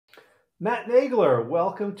Matt Nagler,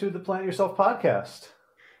 welcome to the Plant Yourself podcast.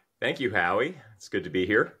 Thank you, Howie. It's good to be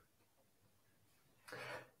here.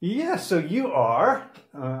 Yeah, so you are,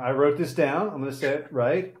 I wrote this down, I'm going to say it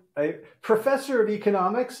right, a professor of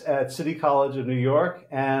economics at City College of New York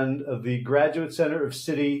and of the Graduate Center of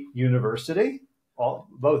City University,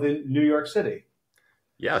 both in New York City.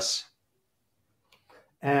 Yes.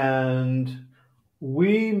 And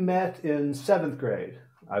we met in seventh grade,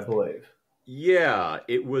 I believe. Yeah,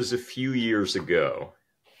 it was a few years ago.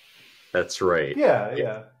 That's right.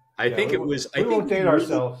 Yeah. I think it was. We won't date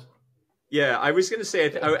ourselves. Yeah, I was going to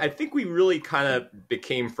say, I think we really kind of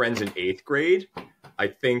became friends in eighth grade. I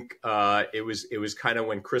think it was kind of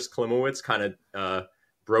when Chris Klimowitz kind of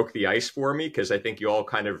broke the ice for me, because I think you all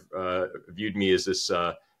kind of viewed me as this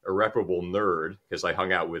irreparable nerd because I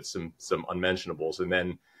hung out with some unmentionables. And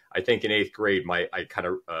then I think in eighth grade,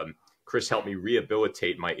 Chris helped me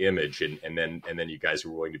rehabilitate my image, and then you guys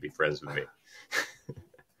were willing to be friends with me.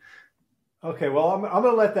 Okay, well, I'm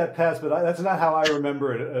going to let that pass, but that's not how I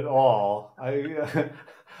remember it at all.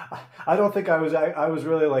 I don't think I was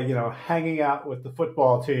really like, hanging out with the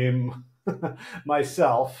football team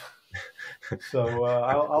myself. So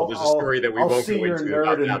well, there's a story that we won't go into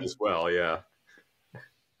about that as well. Yeah.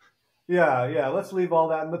 Yeah. Let's leave all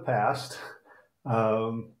that in the past.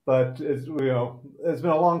 But it's been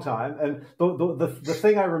a long time, and the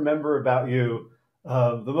thing I remember about you.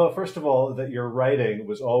 First of all, that your writing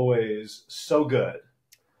was always so good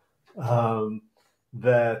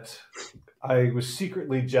that I was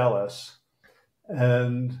secretly jealous,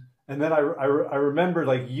 and then I remember,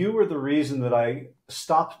 like, you were the reason that I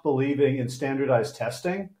stopped believing in standardized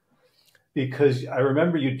testing, because I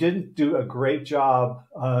remember you didn't do a great job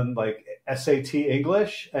on like SAT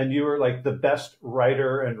English, and you were like the best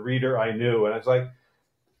writer and reader I knew, and I was like,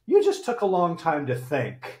 you just took a long time to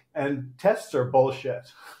think, and tests are bullshit.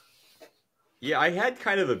 Yeah, I had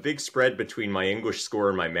kind of a big spread between my English score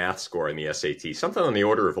and my math score in the SAT, something on the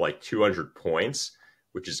order of like 200 points,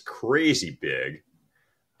 which is crazy big.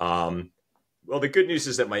 Well, the good news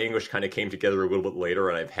is that my English kind of came together a little bit later,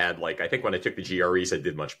 and I've had, like, I think when I took the GREs, I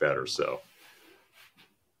did much better. So,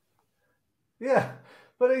 yeah.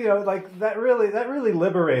 But like that really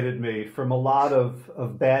liberated me from a lot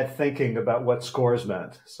of bad thinking about what scores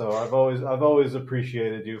meant. So I've always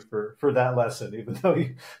appreciated you for that lesson, even though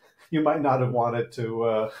you might not have wanted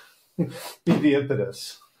to be the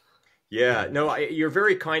impetus. Yeah, no, you're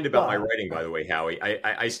very kind about my writing, by the way, Howie.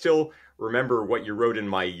 I still remember what you wrote in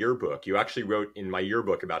my yearbook. You actually wrote in my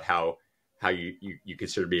yearbook about how you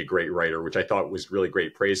consider me a great writer, which I thought was really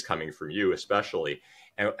great praise coming from you, especially.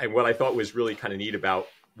 And what I thought was really kind of neat about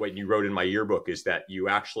what you wrote in my yearbook is that you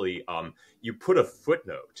actually you put a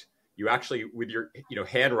footnote. You actually, with your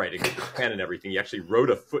handwriting, with your pen and everything, you actually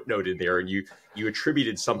wrote a footnote in there, and you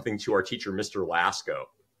attributed something to our teacher, Mr. Lasko.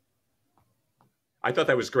 I thought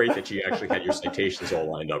that was great that you actually had your citations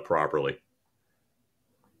all lined up properly.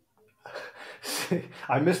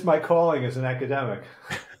 I missed my calling as an academic.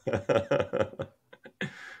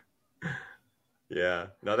 Yeah,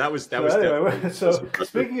 no, that was anyway, so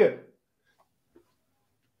speaking of,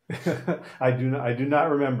 I do not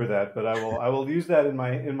remember that, but I will use that in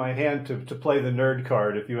my hand to play the nerd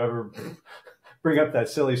card if you ever bring up that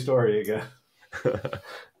silly story again.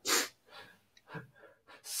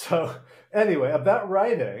 So anyway, about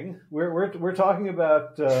writing, we're talking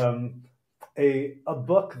about a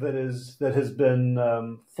book that has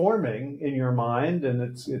been forming in your mind, and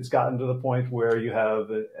it's gotten to the point where you have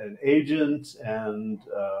an agent and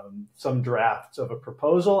some drafts of a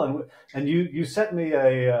proposal, and you sent me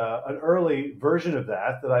an early version of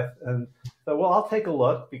that I thought, well, I'll take a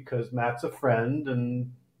look because Matt's a friend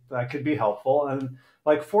and that could be helpful. And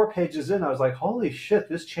like 4 pages in, I was like, holy shit,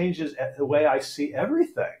 this changes the way I see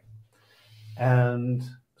everything. And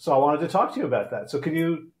so I wanted to talk to you about that. So can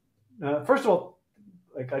you first of all,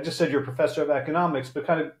 like I just said, you're a professor of economics, but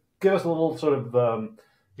kind of give us a little sort of,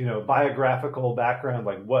 biographical background,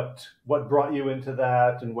 like what brought you into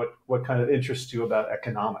that and what kind of interests you about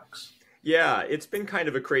economics. Yeah, it's been kind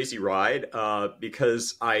of a crazy ride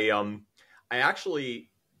because I actually,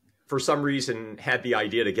 for some reason, had the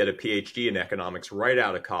idea to get a PhD in economics right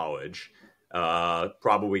out of college,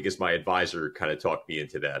 probably because my advisor kind of talked me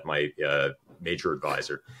into that, my major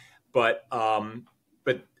advisor. But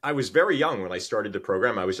I was very young when I started the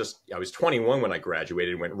program. I was 21 when I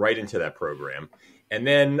graduated and went right into that program. And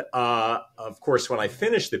then, of course, when I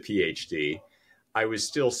finished the PhD, I was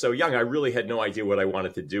still so young. I really had no idea what I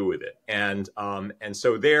wanted to do with it. And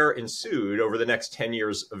so there ensued over the next 10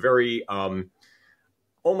 years, a very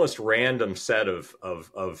almost random set of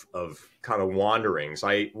kind of wanderings.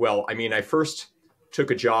 I first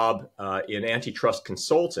took a job in antitrust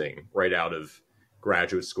consulting right out of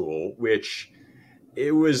graduate school, which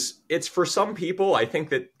it's for some people. I think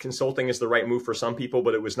that consulting is the right move for some people,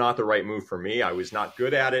 but it was not the right move for me. I was not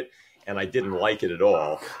good at it, and I didn't like it at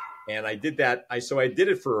all. And I did that. So I did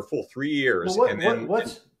it for a full 3 years. Well, and then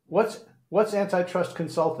what's antitrust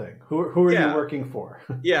consulting? Who are you working for?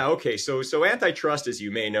 Yeah. Okay. So antitrust, as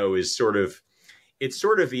you may know, is it's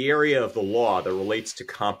sort of the area of the law that relates to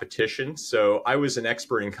competition. So I was an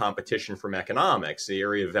expert in competition from economics, the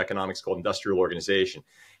area of economics called industrial organization.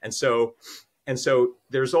 And so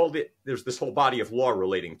there's this whole body of law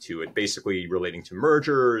relating to it, basically relating to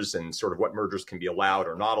mergers and sort of what mergers can be allowed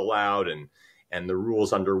or not allowed, and the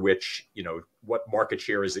rules under which, what market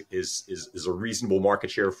share is a reasonable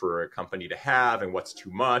market share for a company to have, and what's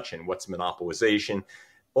too much, and what's monopolization.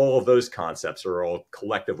 All of those concepts are all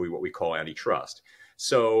collectively what we call antitrust.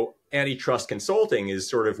 So antitrust consulting is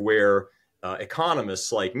sort of where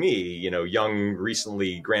economists like me, young,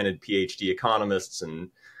 recently granted PhD economists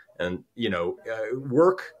and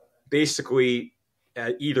work basically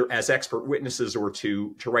either as expert witnesses or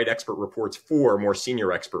to write expert reports for more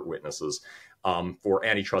senior expert witnesses for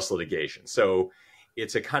antitrust litigation. So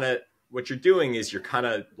it's a kind of, what you're doing is you're kind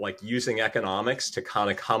of like using economics to kind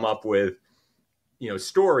of come up with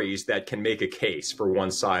stories that can make a case for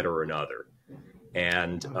one side or another.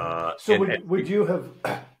 And would you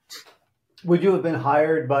have been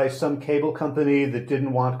hired by some cable company that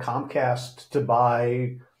didn't want Comcast to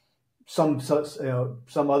buy some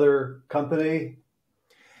other company?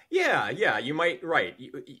 Yeah, you might, right.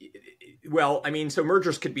 Well, I mean, so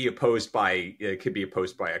mergers could be opposed by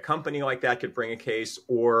a company like that could bring a case,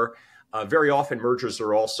 or very often mergers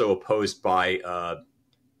are also opposed by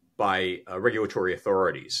regulatory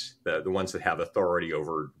authorities, the ones that have authority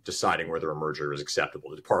over deciding whether a merger is acceptable,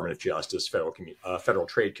 the Department of Justice, Federal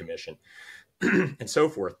Trade Commission, and so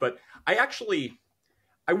forth. But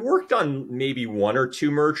I worked on maybe one or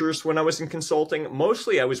two mergers when I was in consulting.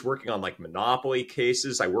 Mostly I was working on like monopoly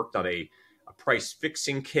cases. I worked on a price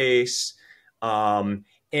fixing case. And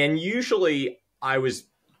usually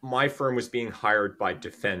my firm was being hired by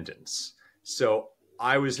defendants. So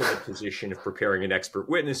I was in the position of preparing an expert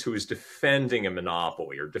witness who was defending a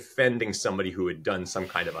monopoly or defending somebody who had done some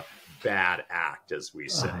kind of a bad act, as we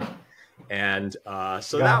say. And so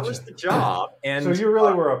Gotcha. That was the job. And so you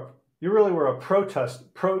really were a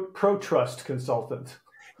pro-trust consultant.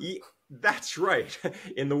 That's right.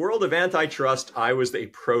 In the world of antitrust, I was a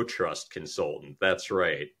pro-trust consultant. That's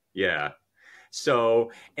right. Yeah.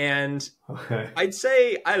 So, and okay. I'd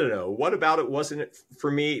say, I don't know, what about it wasn't it for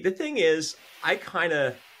me? The thing is, I kind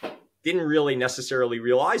of didn't really necessarily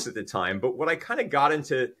realize at the time, but what I kind of got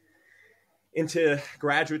into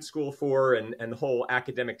graduate school for and the whole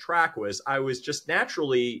academic track was I was just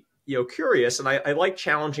naturally, curious, and I like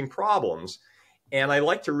challenging problems, and I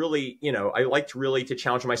like to really to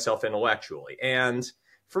challenge myself intellectually. And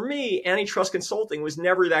for me, antitrust consulting was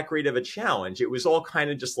never that great of a challenge. It was all kind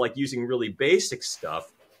of just like using really basic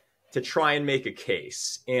stuff to try and make a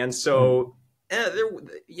case. And so,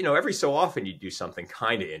 every so often you do something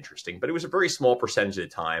kind of interesting, but it was a very small percentage of the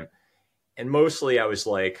time. And mostly I was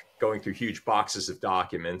like going through huge boxes of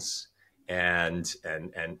documents and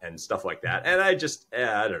stuff like that. And I just,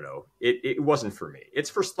 I don't know, it wasn't for me. It's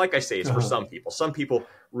for, like I say, it's for some people. Some people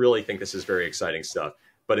really think this is very exciting stuff,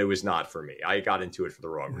 but it was not for me. I got into it for the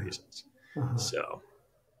wrong reasons. So,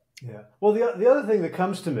 yeah. Well, the other thing that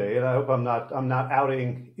comes to me, and I hope I'm not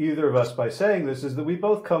outing either of us by saying this, is that we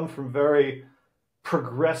both come from very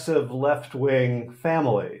progressive left-wing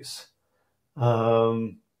families.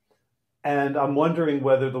 And I'm wondering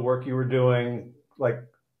whether the work you were doing,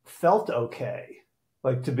 felt okay,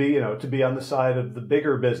 to be on the side of the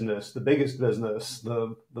bigger business, the biggest business,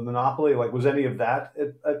 the monopoly. Was any of that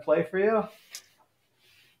at play for you?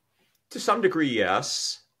 To some degree,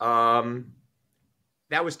 yes. I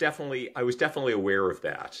was definitely aware of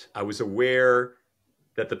that. I was aware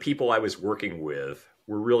that the people I was working with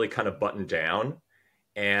were really kind of buttoned down.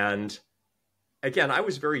 And again, I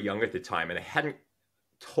was very young at the time and I hadn't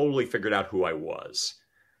totally figured out who I was.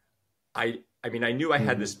 I mean, I knew I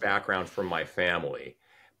had this background from my family,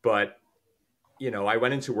 but, I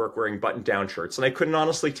went into work wearing button-down shirts, and I couldn't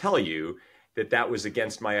honestly tell you that was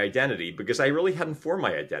against my identity because I really hadn't formed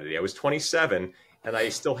my identity. I was 27, and I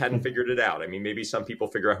still hadn't figured it out. I mean, maybe some people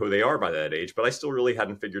figure out who they are by that age, but I still really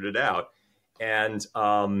hadn't figured it out. And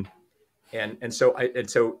so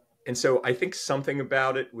I think something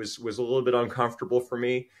about it was a little bit uncomfortable for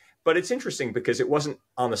me. But it's interesting because it wasn't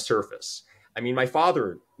on the surface. I mean, my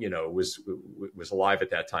father, was alive at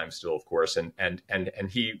that time still, of course, and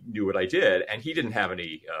he knew what I did, and he didn't have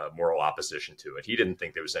any moral opposition to it. He didn't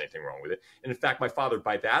think there was anything wrong with it. And in fact, my father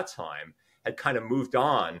by that time had kind of moved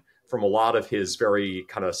on from a lot of his very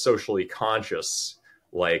kind of socially conscious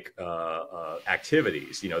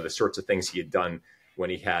activities, the sorts of things he had done when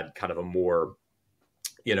he had kind of a more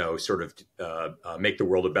sort of make the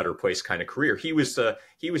world a better place kind of career. He was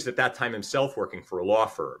at that time himself working for a law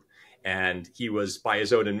firm. And he was, by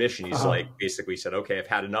his own admission, he's basically said, okay, I've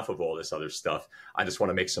had enough of all this other stuff. I just want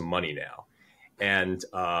to make some money now. And,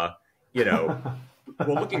 well,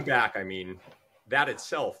 looking back, I mean, that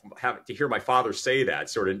itself, to hear my father say that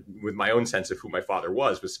sort of with my own sense of who my father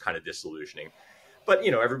was kind of disillusioning. But,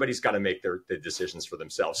 everybody's got to make their decisions for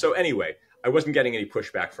themselves. So anyway, I wasn't getting any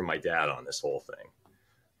pushback from my dad on this whole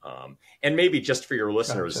thing. And maybe just for your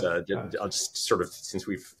listeners, I'll just sort of, since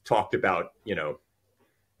we've talked about,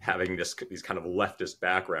 having these kind of leftist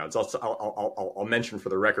backgrounds, I'll mention for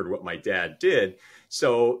the record what my dad did.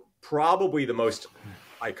 So probably the most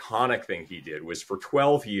iconic thing he did was for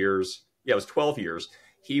 12 years. Yeah, it was 12 years.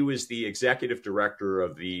 He was the executive director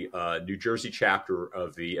of the New Jersey chapter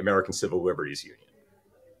of the American Civil Liberties Union.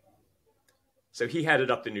 So he headed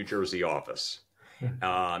up the New Jersey office.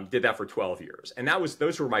 Did that for 12 years. And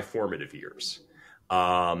those were my formative years.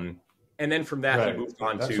 And then from that, he moved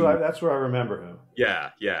on that's where I remember him.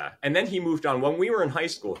 Yeah, yeah. And then he moved on. When we were in high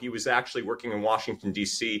school, he was actually working in Washington,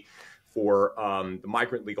 D.C. for the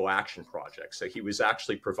Migrant Legal Action Project. So he was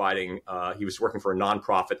actually providing, he was working for a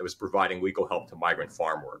nonprofit that was providing legal help to migrant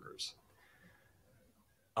farm workers.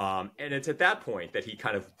 And it's at that point that he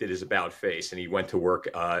kind of did his about face, and he went to work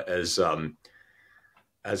as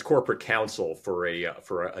corporate counsel for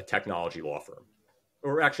a technology law firm.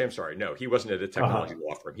 Or actually, I'm sorry, no, he wasn't at a technology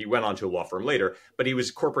law firm. He went on to a law firm later, but he was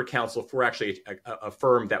corporate counsel for actually a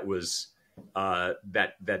firm that was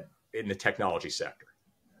that in the technology sector.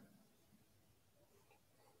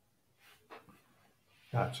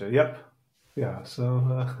 Gotcha. Yep. Yeah.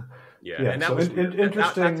 So. And that so was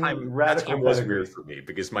interesting. That time was weird for me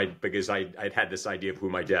because I'd had this idea of who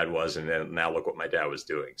my dad was, and then now look what my dad was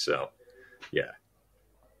doing. So, yeah.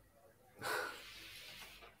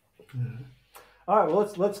 All right,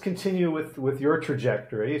 well, let's continue with your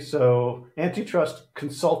trajectory. So antitrust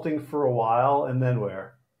consulting for a while, and then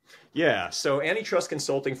where? Yeah, so antitrust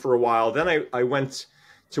consulting for a while. Then I went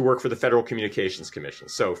to work for the Federal Communications Commission,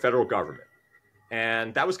 so federal government.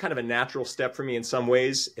 And that was kind of a natural step for me in some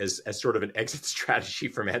ways as sort of an exit strategy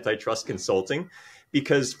from antitrust consulting,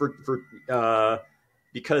 because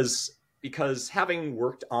because having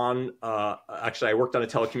worked on, actually I worked on a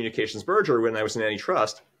telecommunications merger when I was in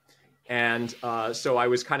antitrust. And so I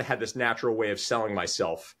was kind of had this natural way of selling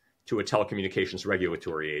myself to a telecommunications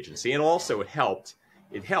regulatory agency. And also it helped,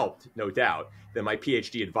 no doubt, that my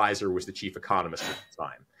PhD advisor was the chief economist at the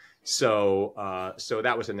time. So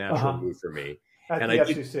that was a natural move for me. At the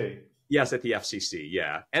FCC? Yes, at the FCC,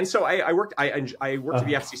 yeah. And so I worked at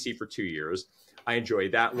the FCC for 2 years. I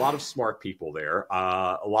enjoyed that. A lot of smart people there.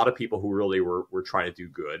 A lot of people who really were trying to do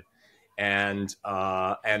good. And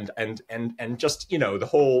just, the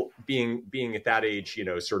whole being at that age,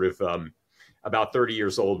 sort of about 30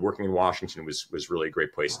 years old, working in Washington was really a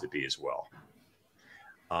great place to be as well.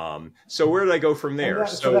 So where did I go from there?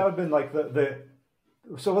 So that would have been like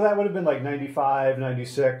so that would have been like 95,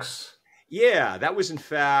 96. Yeah, that was in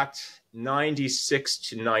fact 96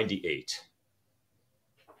 to 98.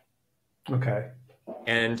 Okay.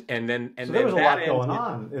 And then there was a lot going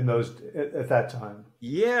on in those at that time.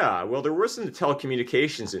 Yeah, well, there was in the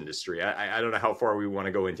telecommunications industry. I don't know how far we want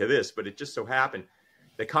to go into this, but it just so happened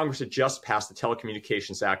that Congress had just passed the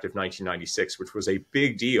Telecommunications Act of 1996, which was a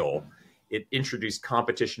big deal. It introduced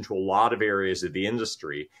competition to a lot of areas of the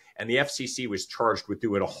industry, and the FCC was charged with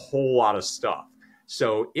doing a whole lot of stuff.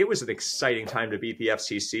 So it was an exciting time to be at the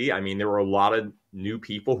FCC. I mean, there were a lot of new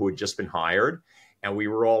people who had just been hired, and we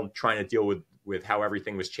were all trying to deal with how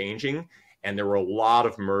everything was changing. And there were a lot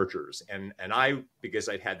of mergers. And I, because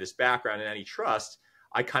I'd had this background in antitrust,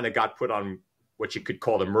 I kind of got put on what you could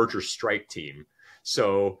call the merger strike team.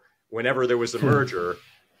 So whenever there was a merger,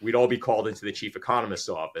 we'd all be called into the chief economist's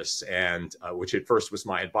office, and which at first was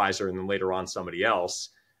my advisor, and then later on somebody else,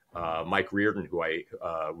 Mike Reardon, who I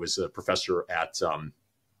was a professor at,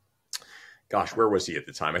 where was he at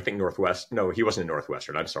the time? I think Northwest. No, he wasn't at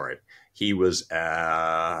Northwestern. I'm sorry. He was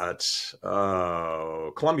at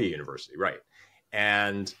Columbia University, right?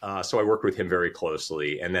 And so I worked with him very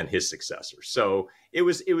closely, and then his successor. So it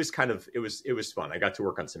was fun. I got to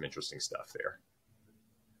work on some interesting stuff there.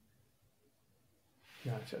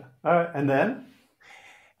 Gotcha. All right, and then?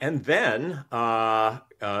 And then, then I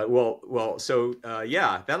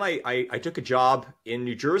took a job in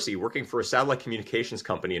New Jersey working for a satellite communications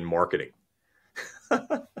company in marketing.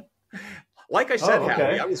 Like I said, Oh, Howie,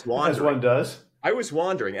 I okay. was As wandering. one does. I was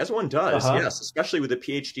wandering, as one does, Uh-huh. yes, especially with a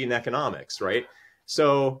PhD in economics, right?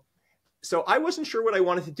 So, so I wasn't sure what I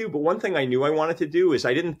wanted to do, but one thing I knew I wanted to do is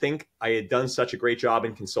I didn't think I had done such a great job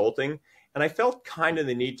in consulting, and I felt kind of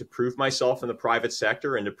the need to prove myself in the private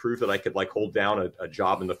sector and to prove that I could like hold down a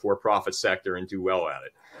job in the for-profit sector and do well at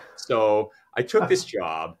it. So I took this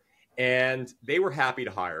job, and they were happy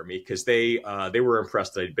to hire me because they were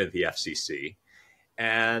impressed that I'd been at the FCC,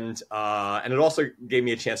 and it also gave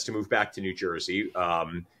me a chance to move back to New Jersey,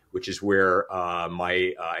 which is where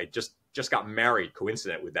I just got married,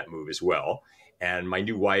 coincident with that move as well. And my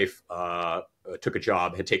new wife had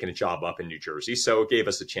taken a job up in New Jersey, so it gave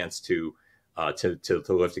us a chance to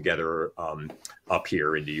live together up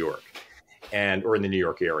here in New York, or in the New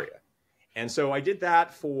York area. And so I did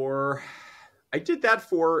that for.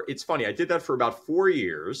 It's funny, I did that for about 4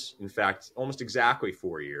 years. In fact, almost exactly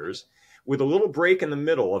 4 years, with a little break in the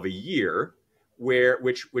middle of a year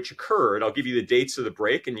which occurred. I'll give you the dates of the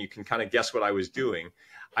break and you can kind of guess what I was doing.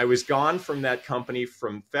 I was gone from that company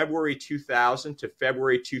from February 2000 to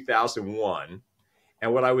February 2001.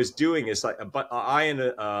 And what I was doing is I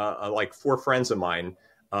and like four friends of mine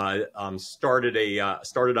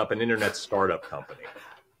started up an internet startup company.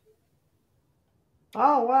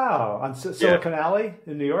 Oh, wow. On Yeah. Silicon Alley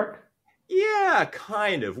in New York? Yeah,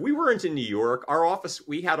 kind of. We weren't in New York.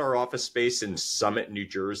 We had our office space in Summit, New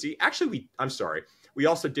Jersey. Actually, I'm sorry. We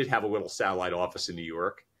also did have a little satellite office in New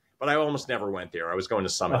York, but I almost never went there. I was going to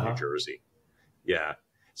Summit, New Uh-huh. Jersey. Yeah.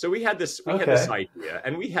 So we had this Okay. idea,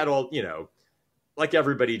 and we had all, like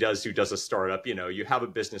everybody does who does a startup, you have a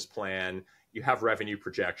business plan, you have revenue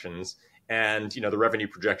projections, and, the revenue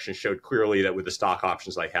projection showed clearly that with the stock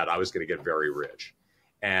options I had, I was going to get very rich.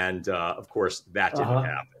 And of course, that didn't Uh-huh.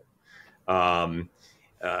 happen. um,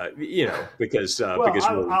 Well, because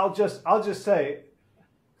really, I'll just say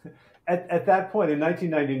at that point in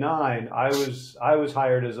 1999, I was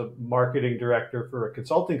hired as a marketing director for a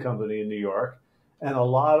consulting company in New York, and a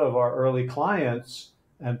lot of our early clients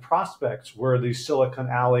and prospects were these Silicon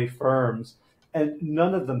Alley firms, and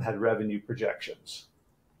none of them had revenue projections.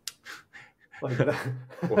 Like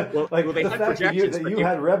well, like they the had fact projections, that but you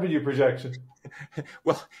had revenue projection.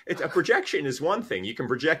 a projection is one thing. You can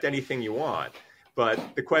project anything you want,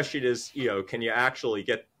 but the question is, can you actually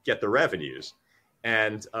get the revenues?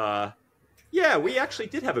 And yeah, we actually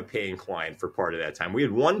did have a paying client for part of that time. We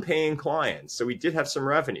had one paying client, so we did have some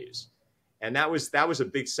revenues, and that was a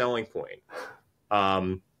big selling point.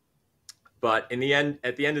 Um, but at the end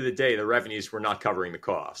of the day, the revenues were not covering the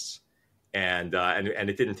costs, and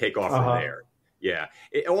it didn't take off from Uh-huh. there. Yeah.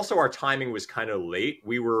 Also, our timing was kind of late.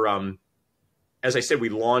 We were, as I said, we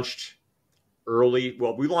launched early.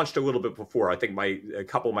 Well, we launched a little bit before. I think a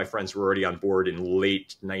couple of my friends were already on board in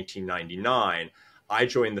late 1999. I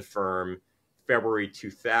joined the firm February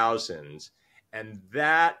 2000. And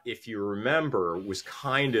that, if you remember, was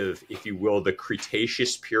kind of, if you will, the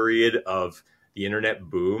Cretaceous period of the internet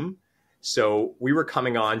boom. So we were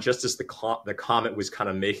coming on just as the comet was kind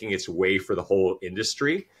of making its way for the whole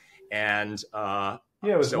industry. And Yeah,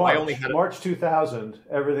 it was so I only had March 2000.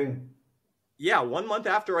 Everything. yeah, 1 month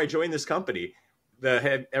after I joined this company,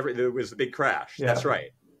 there was the big crash. That's Yeah.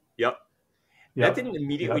 right. Yep. That Yep. didn't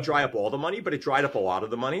immediately Yep. dry up all the money, but it dried up a lot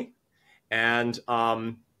of the money. And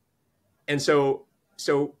so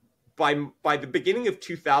by the beginning of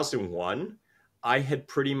 2001, I had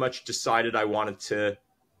pretty much decided I wanted to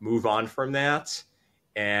move on from that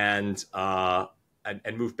and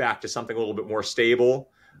move back to something a little bit more stable.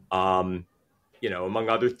 Um, among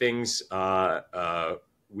other things,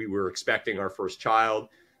 we were expecting our first child.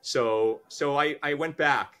 So I went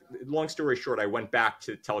back. Long story short, I went back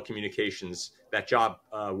to telecommunications, that job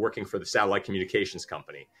working for the satellite communications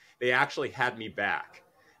company. They actually had me back.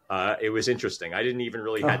 It was interesting. I didn't even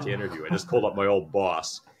really had to interview. I just called up my old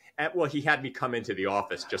boss. Well, he had me come into the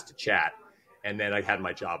office just to chat, and then I had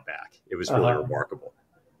my job back. It was really Uh-huh. remarkable.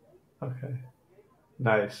 Okay.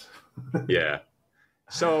 Nice. Yeah.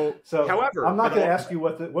 So, So however, I'm not going to ask you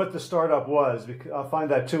what the startup was because I'll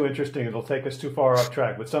find that too interesting. It'll take us too far off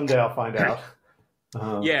track, but someday I'll find out.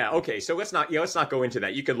 yeah, okay. So let's not go into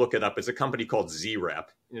that. You can look it up. It's a company called ZREP.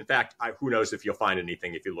 In fact, who knows if you'll find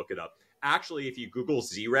anything if you look it up. Actually, if you Google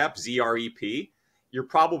ZREP, ZREP, you're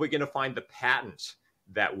probably going to find the patent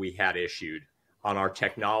that we had issued on our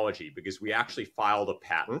technology because we actually filed a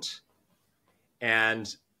patent.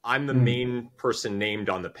 And I'm the main person named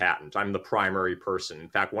on the patent. I'm the primary person. In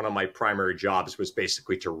fact, one of my primary jobs was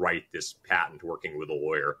basically to write this patent, working with a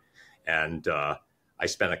lawyer, and I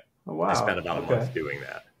spent about a month doing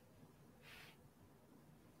that.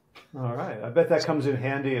 All right. I bet that comes in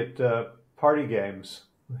handy at party games.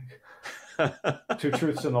 Two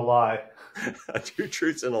truths and a lie. Two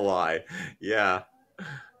truths and a lie. Yeah.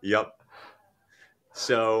 Yep.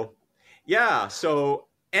 So, yeah. So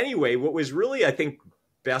anyway, what was really, I think,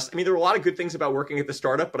 best, I mean, there were a lot of good things about working at the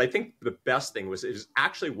startup, but I think the best thing was, it was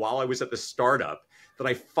actually while I was at the startup that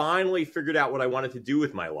I finally figured out what I wanted to do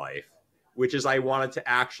with my life, which is I wanted to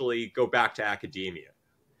actually go back to academia.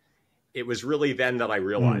 It was really then that I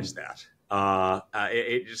realized that.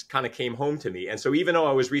 It just kind of came home to me. And so even though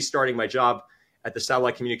I was restarting my job at the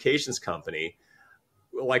satellite communications company,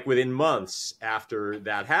 like within months after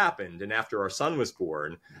that happened and after our son was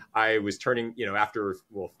born, I was turning, after,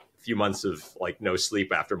 a few months of like no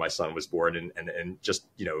sleep after my son was born and just,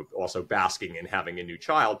 also basking in having a new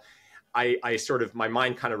child, I sort of, my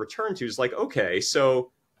mind kind of returned to is like, okay,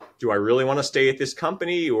 so do I really want to stay at this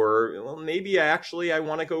company, or well, maybe I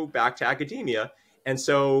want to go back to academia? And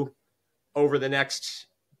so over the next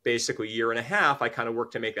basically year and a half, I kind of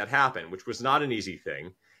worked to make that happen, which was not an easy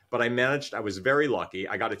thing, but I was very lucky.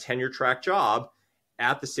 I got a tenure track job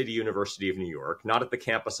at the City University of New York, not at the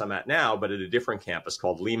campus I'm at now, but at a different campus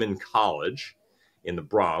called Lehman College in the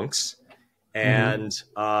Bronx. And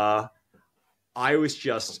I was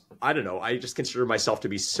just, I don't know, I just consider myself to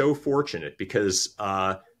be so fortunate because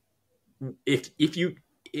if you,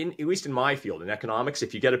 at least in my field, in economics,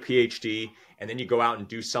 if you get a PhD and then you go out and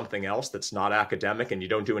do something else that's not academic and you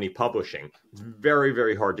don't do any publishing, it's very,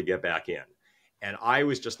 very hard to get back in. And I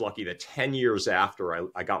was just lucky that 10 years after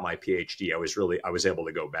I got my PhD, I was able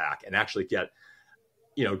to go back and actually get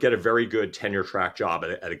a very good tenure track job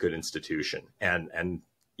at a good institution. And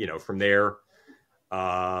from there,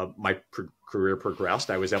 my career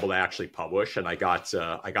progressed. I was able to actually publish, and I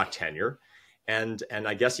got tenure, and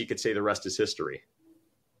I guess you could say the rest is history.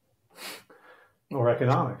 Or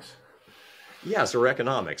economics. Yes, or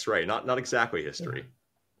economics, right? Not exactly history.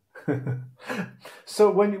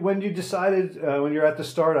 So when you decided, when you're at the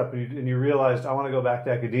startup and you realized I want to go back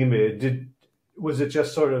to academia, was it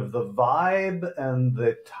just sort of the vibe and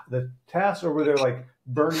the task, or were there like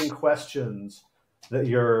burning questions that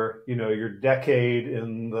your decade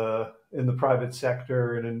in the private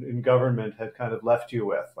sector and in government had kind of left you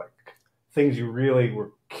with, like things you really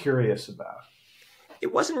were curious about?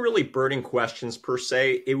 It wasn't really burning questions per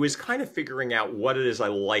se. It was kind of figuring out what it is I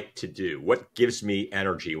like to do, what gives me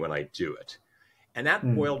energy when I do it. And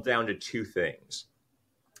that boiled down to two things.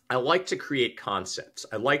 I like to create concepts.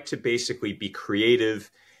 I like to basically be creative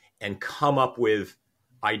and come up with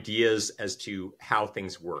ideas as to how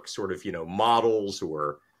things work, sort of, models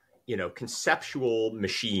or, conceptual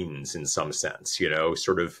machines in some sense,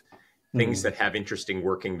 sort of things that have interesting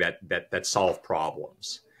working that solve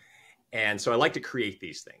problems. And so I like to create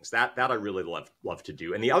these things. That I really love to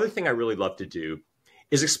do. And the other thing I really love to do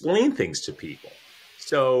is explain things to people.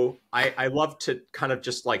 So I love to kind of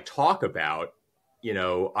just like talk about,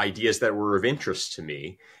 ideas that were of interest to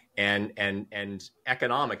me. And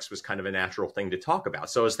economics was kind of a natural thing to talk about.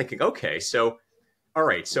 So I was thinking, okay, so all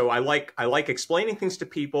right, so I like explaining things to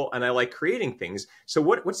people, and I like creating things. So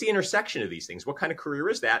what's the intersection of these things? What kind of career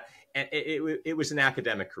is that? And it was an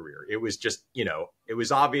academic career. It was just, it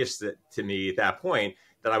was obvious that to me at that point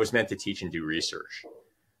that I was meant to teach and do research.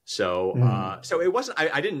 So so it wasn't.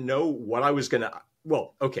 I didn't know what I was gonna.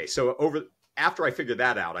 Well, okay. So after I figured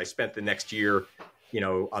that out, I spent the next year,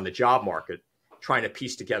 on the job market, trying to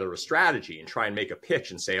piece together a strategy and try and make a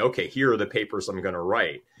pitch and say, okay, here are the papers I'm going to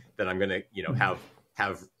write that I'm going to,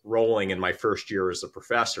 have rolling in my first year as a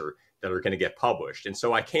professor that are going to get published. And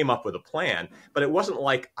so I came up with a plan, but it wasn't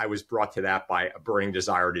like I was brought to that by a burning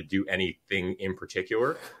desire to do anything in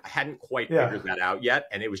particular. I hadn't quite figured that out yet.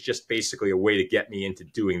 And it was just basically a way to get me into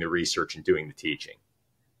doing the research and doing the teaching.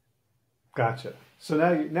 Gotcha. So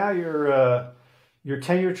now you're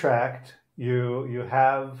tenure tracked. You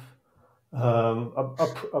have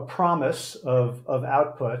a promise of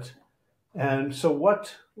output. And so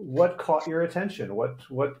what caught your attention?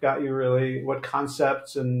 What got you really, what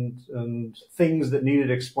concepts and things that needed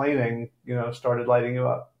explaining, started lighting you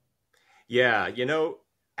up? Yeah,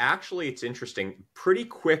 actually it's interesting. Pretty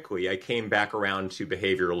quickly I came back around to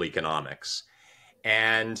behavioral economics.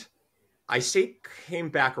 And I say came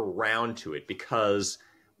back around to it because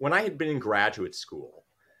when I had been in graduate school,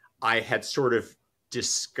 I had sort of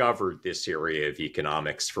discovered this area of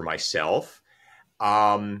economics for myself.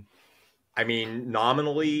 I mean,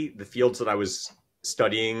 nominally, the fields that I was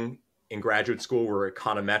studying in graduate school were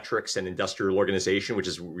econometrics and industrial organization, which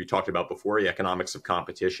is what we talked about before, the economics of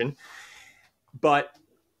competition. But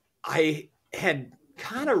I had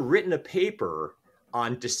kind of written a paper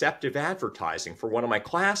on deceptive advertising for one of my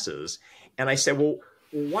classes. And I said, well,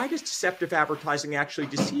 why does deceptive advertising actually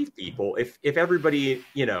deceive people if everybody,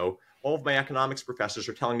 all of my economics professors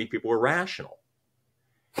are telling me people are rational?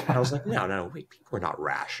 And I was like, no, wait, people are not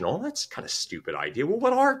rational. That's kind of stupid idea. Well,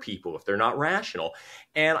 what are people if they're not rational?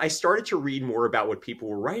 And I started to read more about what people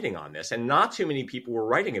were writing on this, and not too many people were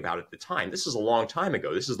writing about it at the time. This is a long time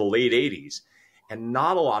ago. This is the late 80s, and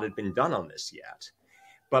not a lot had been done on this yet.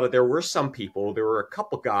 But there were some people, there were a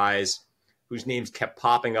couple guys whose names kept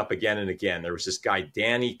popping up again and again. There was this guy,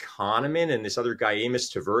 Danny Kahneman, and this other guy, Amos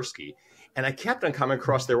Tversky. And I kept on coming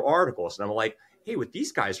across their articles, and I'm like, hey, what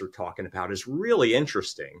these guys are talking about is really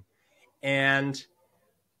interesting. And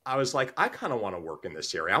I was like, I kind of want to work in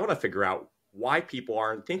this area. I want to figure out why people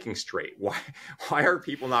aren't thinking straight. Why are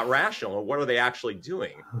people not rational? And what are they actually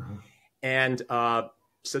doing? Mm-hmm. And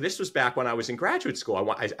so this was back when I was in graduate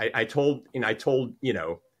school. I told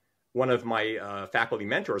one of my faculty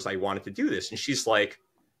mentors I wanted to do this. And she's like,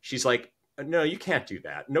 no, you can't do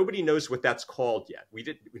that. Nobody knows what that's called yet.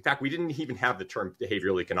 In fact, we didn't even have the term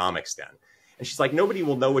behavioral economics then. And she's like, nobody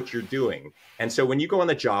will know what you're doing. And so when you go on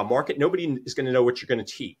the job market, nobody is going to know what you're going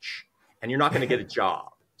to teach, and you're not going to get a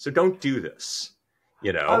job. So don't do this.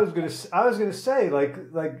 I was going to say, like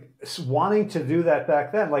wanting to do that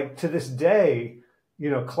back then, like to this day,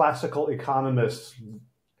 classical economists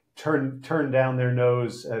turn down their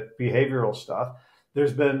nose at behavioral stuff.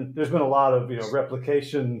 There's been a lot of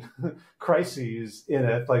replication crises in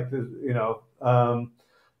it,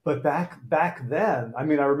 but back then, I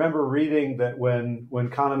mean, I remember reading that when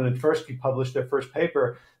Kahneman and Tversky published their first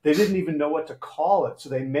paper, they didn't even know what to call it, so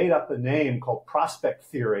they made up a name called prospect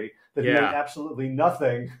theory that meant absolutely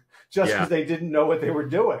nothing, just because they didn't know what they were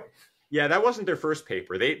doing. Yeah, that wasn't their first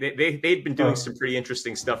paper. They'd been doing some pretty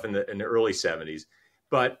interesting stuff in the early 70s.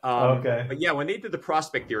 But yeah, when they did the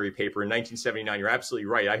prospect theory paper in 1979, you're absolutely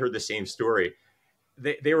right. I heard the same story.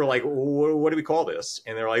 They were like, what do we call this?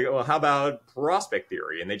 And they're like, well, how about prospect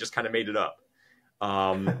theory? And they just kind of made it up.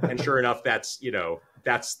 And sure enough, that's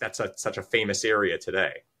such a famous area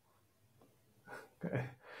today.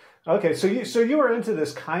 Okay. So you were into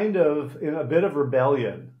this kind of in a bit of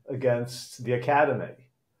rebellion against the academy.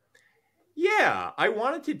 Yeah, I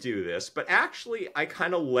wanted to do this, but actually I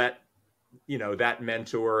kind of let that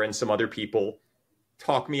mentor and some other people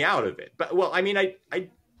talk me out of it. But well, I mean,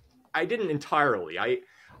 I didn't entirely.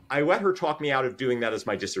 I let her talk me out of doing that as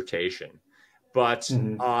my dissertation, but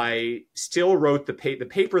I still wrote the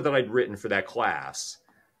paper that I'd written for that class,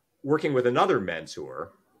 working with another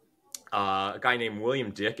mentor, a guy named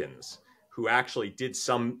William Dickens, who actually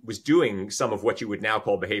was doing some of what you would now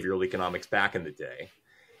call behavioral economics back in the day.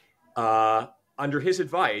 Under his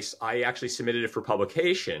advice, I actually submitted it for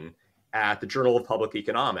publication at the Journal of Public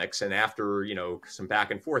Economics. And after, some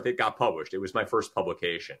back and forth, it got published. It was my first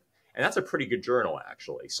publication. And that's a pretty good journal,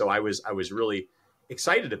 actually. So I was really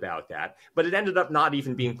excited about that. But it ended up not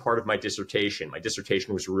even being part of my dissertation. My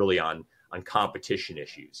dissertation was really on competition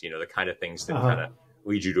issues, the kind of things that kind of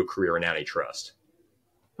lead you to a career in antitrust.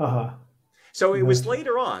 So it was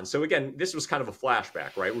later on. So again, this was kind of a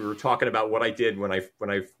flashback, right? We were talking about what I did when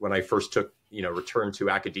I first returned to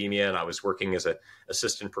academia, and I was working as an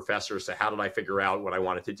assistant professor. So how did I figure out what I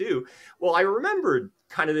wanted to do? Well, I remembered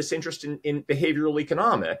kind of this interest in behavioral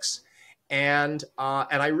economics, and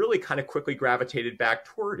I really kind of quickly gravitated back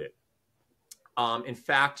toward it. In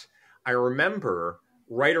fact, I remember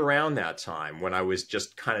right around that time when I was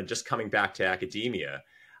just coming back to academia,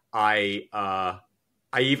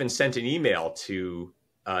 I even sent an email to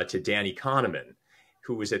Danny Kahneman,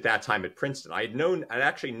 who was at that time at Princeton. I'd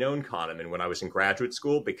actually known Kahneman when I was in graduate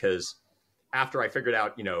school, because after I figured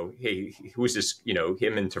out, hey, who's this,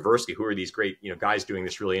 him and Tversky, who are these great, guys doing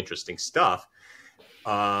this really interesting stuff?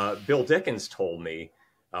 Bill Dickens told me,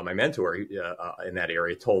 my mentor in that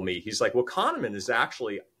area told me, he's like, well, Kahneman is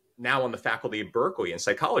actually now on the faculty at Berkeley in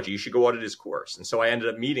psychology. You should go audit his course. And so I ended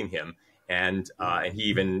up meeting him. And he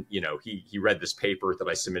even, he read this paper that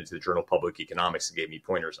I submitted to the Journal of Public Economics and gave me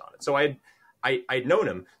pointers on it. So I'd known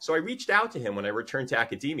him. So I reached out to him when I returned to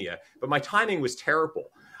academia, but my timing was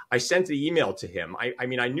terrible. I sent the email to him. I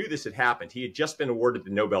mean, I knew this had happened. He had just been awarded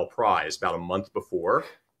the Nobel Prize about a month before.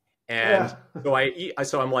 And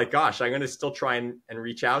so I'm like, gosh, I'm going to still try and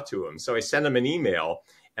reach out to him. So I sent him an email,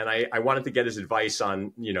 and I wanted to get his advice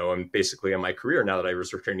on, basically on my career now that I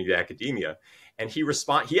was returning to academia. And he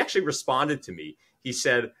actually responded to me. He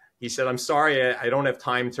said, I'm sorry, I don't have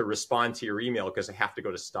time to respond to your email because I have to go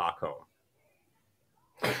to Stockholm.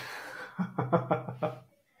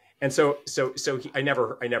 And I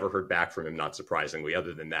never heard back from him, not surprisingly,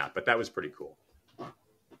 other than that. But that was pretty cool.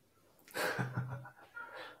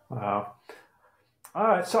 Wow. All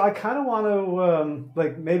right, so I kind of want to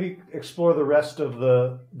like maybe explore the rest of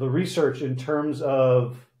the research in terms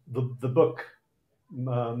of the book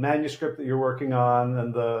manuscript that you're working on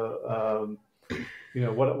and the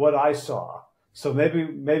what I saw. So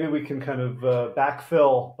maybe we can kind of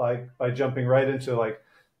backfill by jumping right into like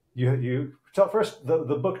you tell first the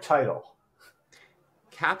book title.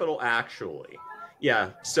 Capital Actually.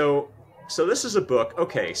 Yeah. So this is a book.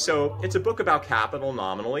 Okay. So it's a book about capital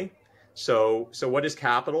nominally. So what is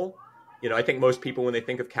capital? I think most people, when they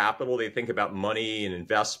think of capital, they think about money and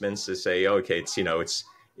investments. They say, okay,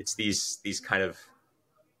 it's these kind of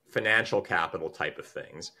financial capital type of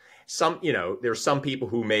things. There's some people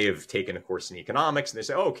who may have taken a course in economics and they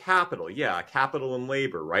say, oh, capital. Yeah. Capital and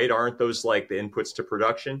labor, right? Aren't those like the inputs to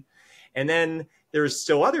production? And then there's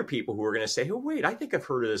still other people who are going to say, oh, wait, I think I've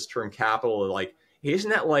heard of this term capital. Like,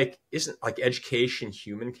 isn't education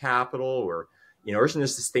human capital, or, isn't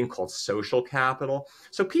this thing called social capital?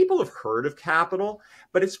 So people have heard of capital,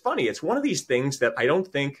 but it's funny. It's one of these things that I don't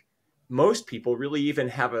think most people really even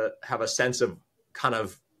have a sense of kind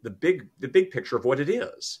of the big picture of what it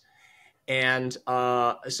is. And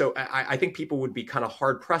so I think people would be kind of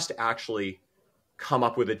hard pressed to actually come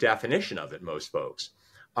up with a definition of it, most folks.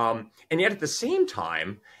 And yet at the same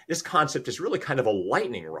time, this concept is really kind of a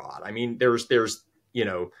lightning rod. I mean, there's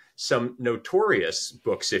some notorious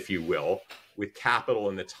books, if you will, with capital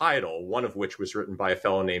in the title, one of which was written by a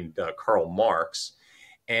fellow named Karl Marx.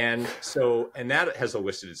 And that has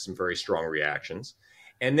elicited some very strong reactions.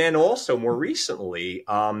 And then also more recently,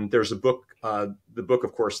 there's a book, the book,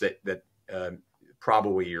 of course, that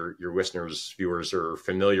probably your listeners, viewers are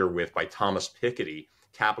familiar with, by Thomas Piketty,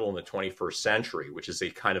 Capital in the 21st Century, which is a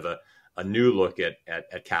kind of a new look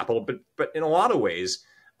at capital. But in a lot of ways,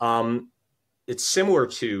 it's similar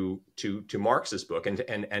to Marx's book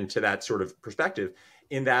and to that sort of perspective,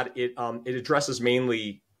 in that it addresses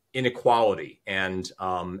mainly inequality and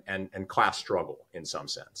class struggle in some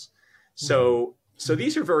sense. So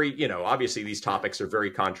these are very, obviously these topics are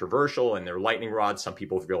very controversial and they're lightning rods. Some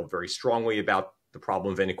people feel very strongly about the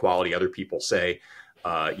problem of inequality. Other people say,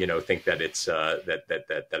 think that it's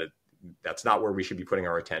that's not where we should be putting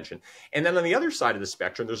our attention. And then on the other side of the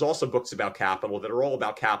spectrum, there's also books about capital that are all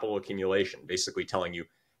about capital accumulation, basically telling you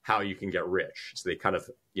how you can get rich. So they kind of,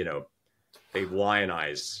 they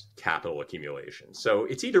lionize capital accumulation. So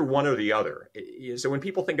it's either one or the other. So when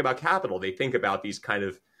people think about capital, they think about these kind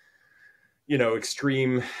of,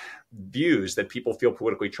 extreme views that people feel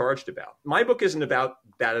politically charged about. My book isn't about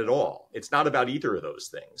that at all. It's not about either of those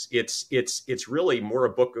things. It's really more a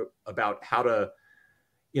book about how to,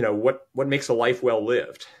 what makes a life well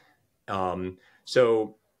lived.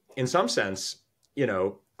 So in some sense,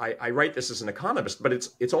 I write this as an economist, but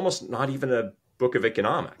it's almost not even a book of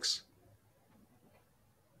economics.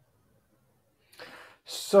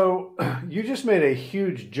 So you just made a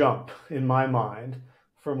huge jump in my mind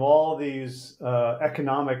from all these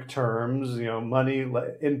economic terms, money,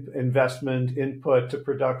 investment, input to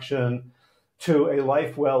production, to a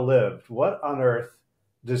life well lived. What on earth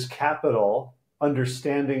does capital,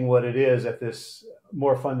 understanding what it is at this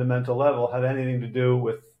more fundamental level, have anything to do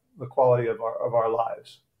with the quality of our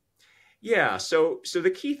lives? Yeah. So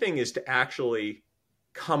the key thing is to actually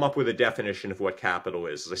come up with a definition of what capital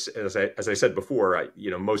is. As I said before,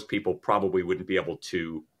 most people probably wouldn't be able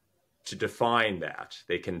to define that.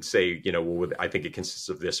 They can say, well, I think it consists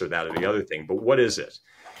of this or that or the other thing, but what is it?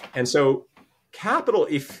 And so capital,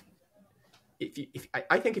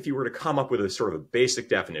 I think if you were to come up with a sort of a basic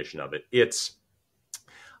definition of it, it's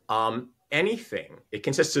anything. It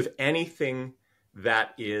consists of anything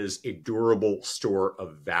that is a durable store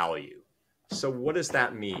of value. So what does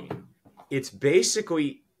that mean? It's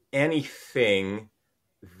basically anything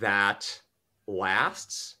that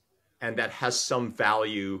lasts and that has some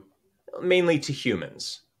value, mainly to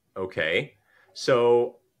humans. Okay.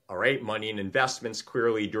 So, all right, money and investments,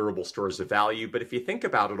 clearly durable stores of value. But if you think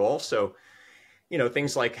about it also,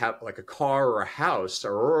 things like a car or a house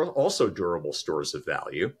are also durable stores of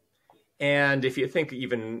value. And if you think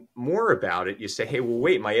even more about it, you say, hey, well,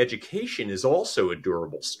 wait, my education is also a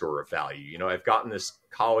durable store of value. I've gotten this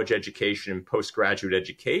college education and postgraduate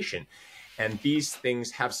education, and these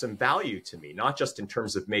things have some value to me, not just in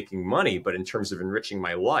terms of making money, but in terms of enriching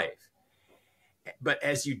my life. But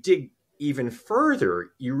as you dig even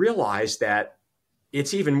further, you realize that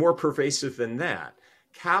it's even more pervasive than that.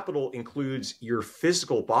 Capital includes your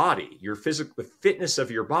physical body, the fitness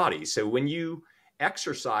of your body. So when you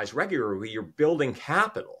exercise regularly, you're building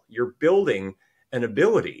capital. You're building an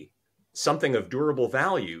ability, something of durable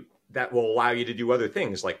value that will allow you to do other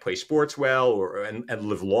things like play sports well and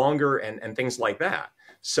live longer and things like that.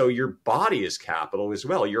 So your body is capital as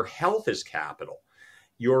well. Your health is capital.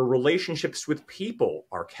 Your relationships with people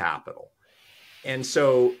are capital. And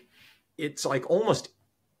so it's like almost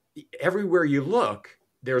everywhere you look,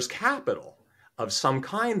 there's capital of some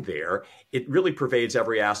kind there. It really pervades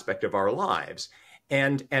every aspect of our lives.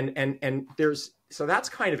 And there's, so that's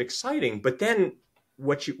kind of exciting. But then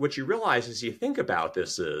what you realize as you think about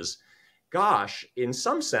this is, gosh, in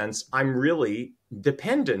some sense, I'm really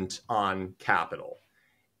dependent on capital.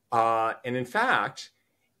 And in fact,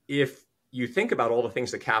 if you think about all the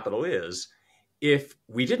things that capital is, if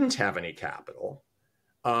we didn't have any capital,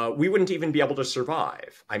 we wouldn't even be able to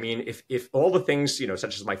survive. I mean, if all the things,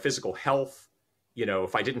 such as my physical health,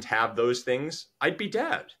 if I didn't have those things, I'd be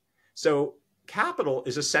dead. So capital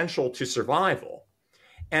is essential to survival.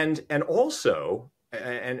 And also,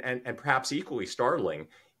 and perhaps equally startling,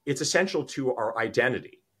 it's essential to our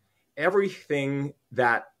identity. Everything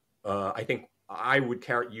that I think I would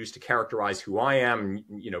use to characterize who I am,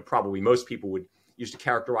 probably most people would use to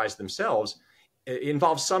characterize themselves,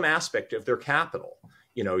 involves some aspect of their capital.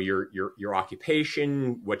 Your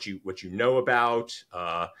occupation, what you know about,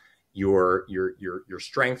 your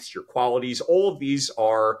strengths, your qualities. All of these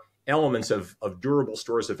are elements of durable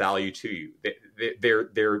stores of value to you.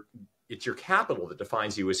 It's your capital that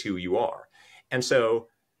defines you as who you are. And so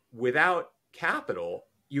without capital,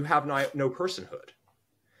 you have no personhood.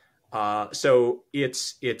 So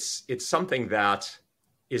it's something that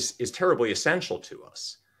is terribly essential to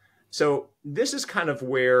us. So this is kind of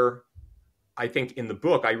where I think in the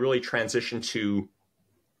book, I really transition to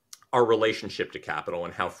our relationship to capital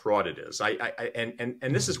and how fraught it is.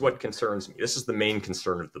 And this is what concerns me. This is the main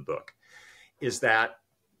concern of the book, is that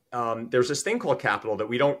there's this thing called capital that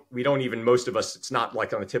we don't even, most of us, it's not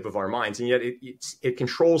like on the tip of our minds, and yet it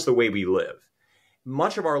controls the way we live.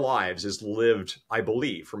 Much of our lives is lived, I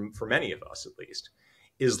believe, for many of us at least,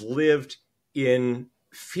 is lived in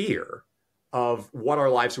fear of what our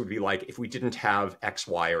lives would be like if we didn't have X,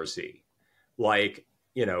 Y, or Z. Like,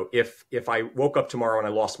 if I woke up tomorrow and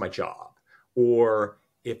I lost my job, or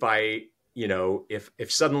if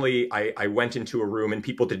if suddenly I went into a room and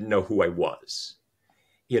people didn't know who I was.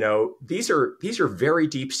 These are very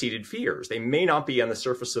deep-seated fears. They may not be on the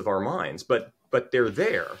surface of our minds, but they're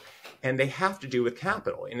there, and they have to do with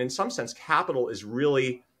capital. And in some sense, capital is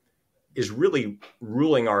really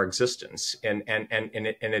ruling our existence, and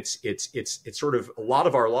it's sort of a lot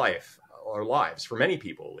of our lives, for many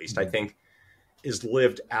people at least, I think, is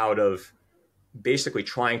lived out of basically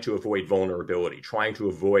trying to avoid vulnerability, trying to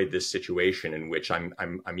avoid this situation in which I'm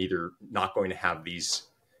either not going to have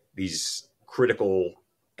these critical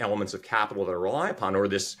elements of capital that I rely upon, or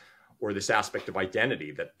this aspect of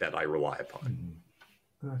identity that I rely upon.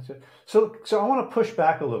 That's it. So I want to push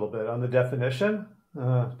back a little bit on the definition,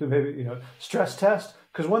 to maybe stress test,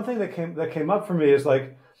 because one thing that came up for me is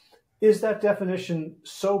like, is that definition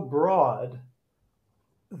so broad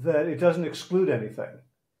that it doesn't exclude anything?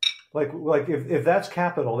 Like if that's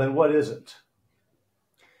capital, then what is it?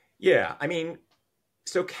 Yeah, I mean,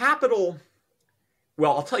 so capital.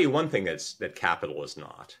 Well, I'll tell you one thing that capital is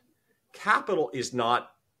not. Capital is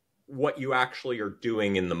not what you actually are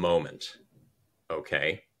doing in the moment.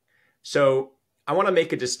 Okay, so I want to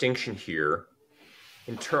make a distinction here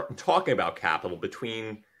in talking about capital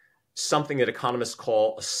between something that economists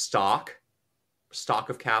call a stock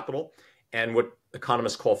of capital, and what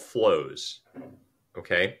economists call flows.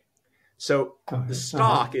 Okay, so the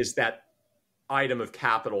stock is that item of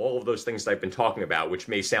capital, all of those things that I've been talking about, which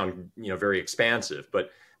may sound very expansive, but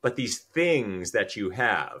these things that you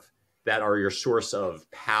have that are your source of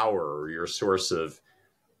power or your source of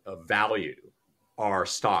value are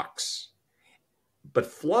stocks. But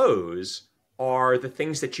flows are the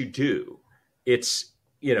things that you do. It's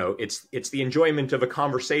the enjoyment of a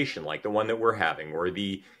conversation like the one that we're having, or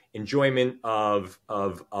the enjoyment of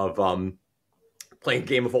playing a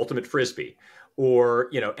game of ultimate frisbee,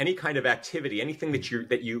 or any kind of activity, anything that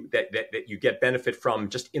you get benefit from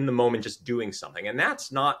just in the moment, just doing something. And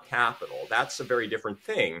that's not capital. That's a very different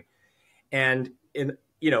thing. And in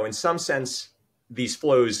some sense, these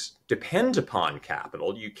flows depend upon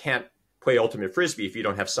capital. You can't play ultimate frisbee if you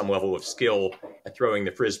don't have some level of skill at throwing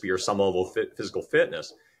the frisbee or some level of physical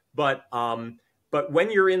fitness. But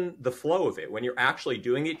when you're in the flow of it, when you're actually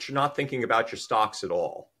doing it, you're not thinking about your stocks at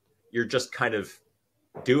all. You're just kind of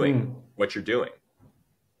doing what you're doing.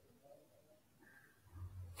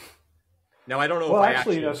 Now, I don't know if Well, I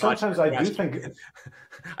actually, actually dodged sometimes your I do question. think.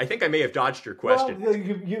 I think I may have dodged your Well, question.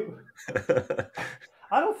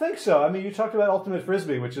 I don't think so. I mean, you talked about ultimate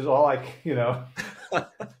frisbee, which is all like,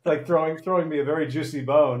 like throwing me a very juicy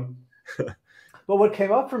bone. But what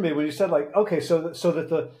came up for me when you said like, okay, so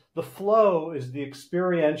that the flow is the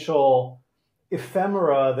experiential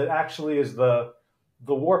ephemera that actually is the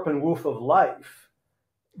warp and woof of life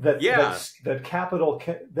Yeah, that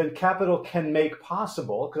capital can make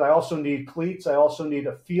possible. Because I also need cleats, I also need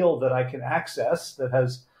a field that I can access that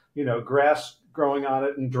has grass growing on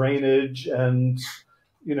it and drainage and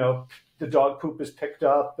the dog poop is picked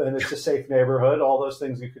up and it's a safe neighborhood. All those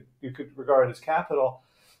things you could regard as capital.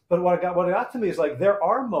 But what got to me is like there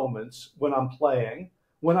are moments when I'm playing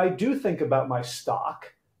when I do think about my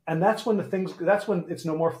stock, and that's when it's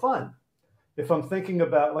no more fun. If I'm thinking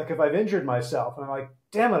about like if I've injured myself and I'm like,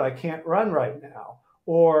 damn it, I can't run right now,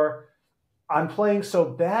 or I'm playing so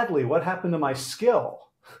badly, what happened to my skill?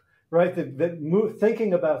 Right?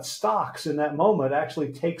 Thinking about stocks in that moment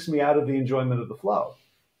actually takes me out of the enjoyment of the flow.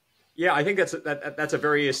 yeah, I think that's a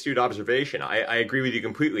very astute observation. I agree with you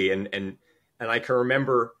completely, and I can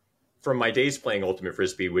remember from my days playing Ultimate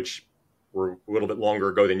Frisbee, which were a little bit longer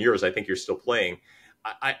ago than yours. I think you're still playing.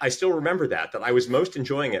 I still remember that I was most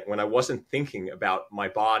enjoying it when I wasn't thinking about my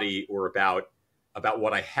body or about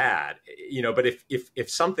what I had. But if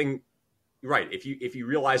something, right, if you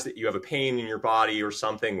realize that you have a pain in your body or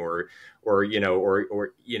something, or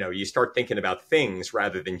you start thinking about things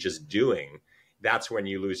rather than just doing, that's when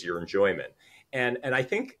you lose your enjoyment. And I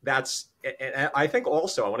think I think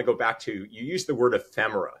also I want to go back to, you used the word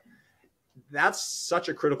ephemera. That's such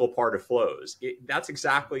a critical part of flows. That's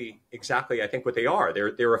exactly I think what they are.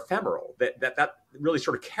 They're ephemeral. That really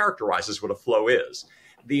sort of characterizes what a flow is.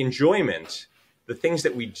 The enjoyment, the things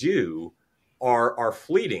that we do are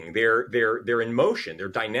fleeting. They're in motion. They're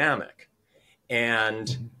dynamic,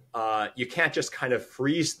 and you can't just kind of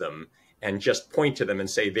freeze them and just point to them and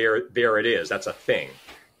say there it is. That's a thing.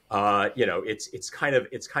 It's kind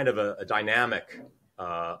of a dynamic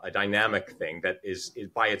thing that is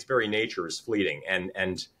by its very nature is fleeting, and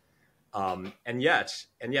yet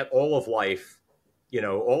all of life,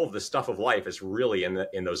 all of the stuff of life is really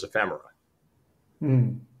in those ephemera.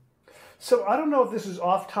 Hmm. So I don't know if this is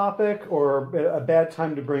off topic or a bad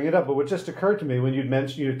time to bring it up, but what just occurred to me when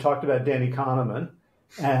you talked about Danny Kahneman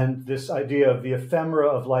and this idea of the ephemera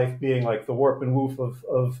of life being like the warp and woof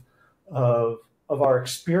of our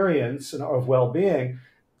experience and of well-being.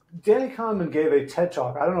 Danny Kahneman gave a TED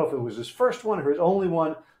talk. I don't know if it was his first one or his only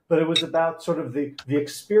one, but it was about sort of the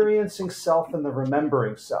experiencing self and the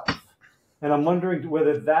remembering self. And I'm wondering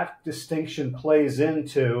whether that distinction plays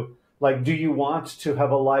into, like, do you want to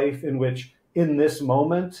have a life in which in this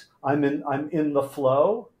moment I'm in the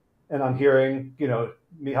flow and I'm hearing, Mihai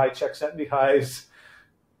Csikszentmihalyi's,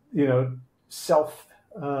 self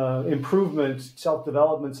improvement,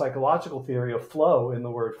 self-development, psychological theory of flow in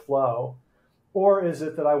the word flow? Or is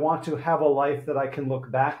it that I want to have a life that I can look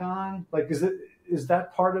back on? Like, is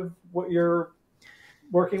that part of what you're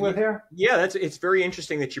working with here? Yeah, it's very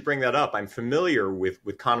interesting that you bring that up. I'm familiar with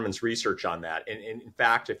Kahneman's research on that. And in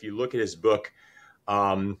fact, if you look at his book,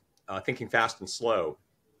 Thinking Fast and Slow,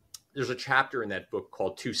 there's a chapter in that book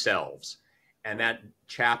called Two Selves. And that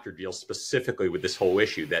chapter deals specifically with this whole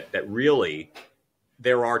issue that really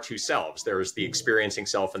there are two selves. There's the experiencing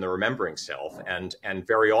self and the remembering self. And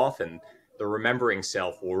very often the remembering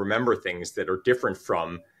self will remember things that are different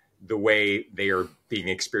from the way they are being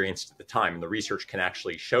experienced at the time. And the research can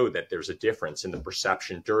actually show that there's a difference in the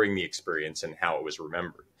perception during the experience and how it was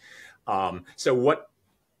remembered. So what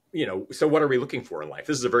are we looking for in life?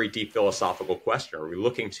 This is a very deep philosophical question. Are we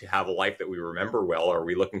looking to have a life that we remember well? Or are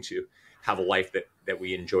we looking to have a life that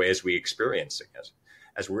we enjoy as we experiencing it,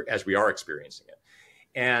 as we are experiencing it?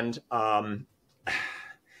 And,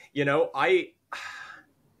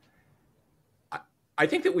 I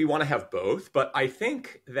think that we want to have both, but I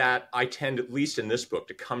think that I tend, at least in this book,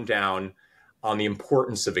 to come down on the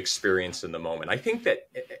importance of experience in the moment. I think that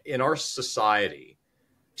in our society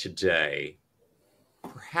today,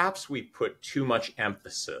 perhaps we put too much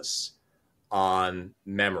emphasis on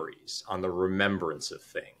memories, on the remembrance of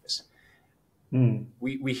things.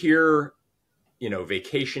 We hear,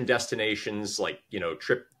 vacation destinations like,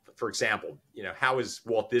 trip, for example, how is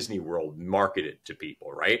Walt Disney World marketed to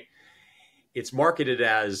people, right? It's marketed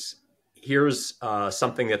as, here's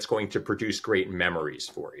something that's going to produce great memories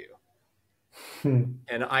for you.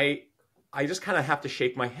 And I just kind of have to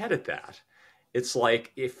shake my head at that. It's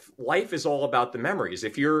like, if life is all about the memories,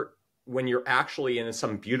 when you're actually in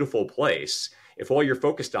some beautiful place, if all you're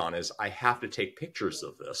focused on is, I have to take pictures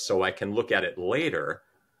of this so I can look at it later,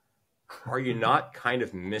 are you not kind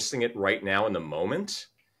of missing it right now in the moment?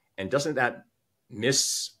 And doesn't that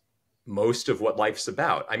miss most of what life's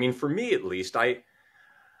about? I mean, for me at least, I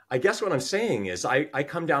guess what I'm saying is I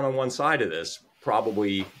come down on one side of this,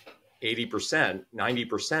 probably 80%,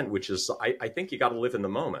 90%, which is I think you got to live in the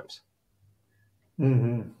moment.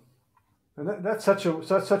 Mm-hmm. And that's such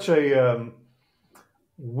a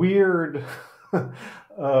weird,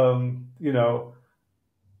 you know,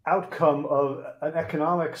 outcome of an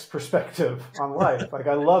economics perspective on life. Like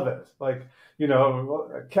I love it. Like, you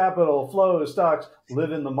know, capital flows, stocks,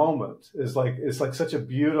 live in the moment is like, it's like such a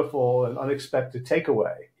beautiful and unexpected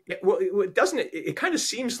takeaway. Yeah, well, it doesn't. It kind of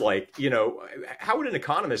seems like, you know, how would an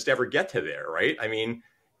economist ever get to there, right? I mean,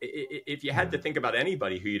 if you had to think about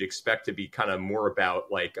anybody who you'd expect to be kind of more about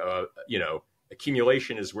like, you know,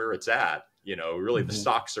 accumulation is where it's at, you know, really the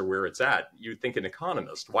stocks are where it's at, you'd think an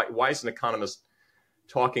economist. Why is an economist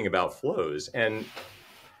talking about flows? And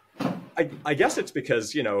I guess it's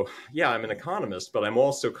because, you know, yeah, I'm an economist, but I'm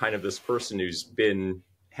also kind of this person who's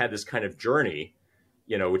had this kind of journey,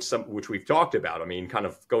 you know, which we've talked about. I mean, kind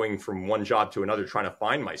of going from one job to another, trying to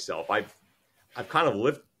find myself. I've kind of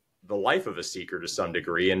lived the life of a seeker to some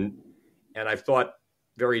degree, and I've thought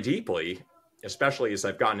very deeply, especially as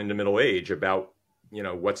I've gotten into middle age, about, you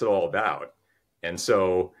know, what's it all about. And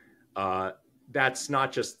so that's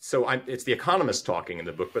not just it's the economist talking in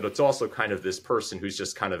the book, but it's also kind of this person who's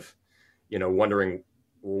just kind of, you know, wondering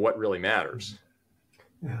what really matters.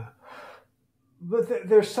 Yeah. But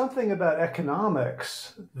there's something about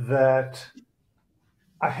economics that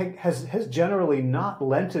has generally not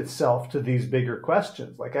lent itself to these bigger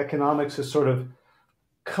questions. Like economics has sort of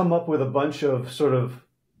come up with a bunch of sort of,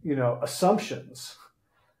 you know, assumptions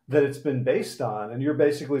that it's been based on. And you're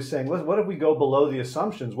basically saying, what if we go below the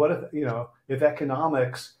assumptions? What if, you know, if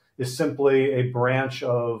economics is simply a branch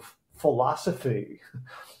of philosophy,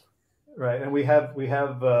 right? And we have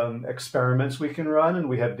experiments we can run and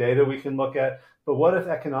we have data we can look at. But what if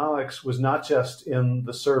economics was not just in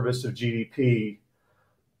the service of GDP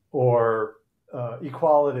or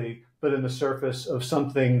equality, but in the surface of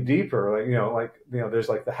something deeper? Like there's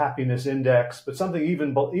like the happiness index, but something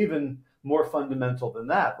even more fundamental than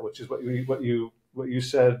that, which is what you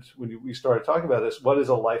said when we started talking about this. What is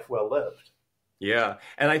a life well lived? Yeah,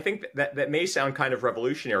 and I think that may sound kind of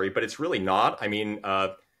revolutionary, but it's really not. I mean,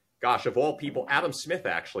 gosh, of all people, Adam Smith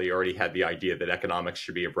actually already had the idea that economics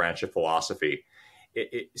should be a branch of philosophy.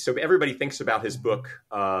 So everybody thinks about his book,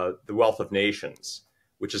 The Wealth of Nations,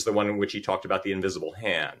 which is the one in which he talked about the invisible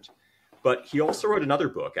hand. But he also wrote another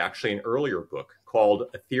book, actually an earlier book, called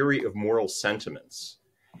A Theory of Moral Sentiments.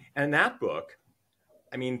 And that book,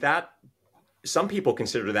 I mean, some people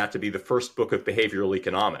consider that to be the first book of behavioral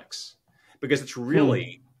economics, because it's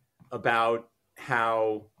really about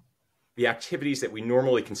how the activities that we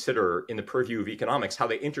normally consider in the purview of economics, how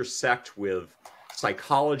they intersect with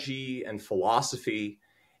psychology and philosophy,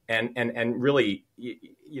 and really,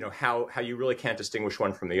 you know, how you really can't distinguish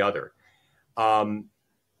one from the other.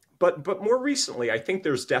 But more recently, I think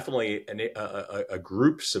there's definitely a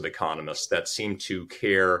groups of economists that seem to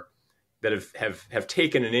care, that have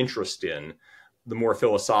taken an interest in the more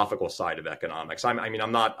philosophical side of economics. I'm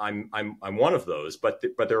one of those, but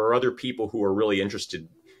there are other people who are really interested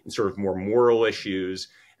in sort of more moral issues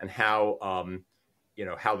and how you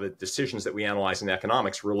know, how the decisions that we analyze in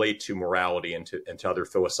economics relate to morality and to other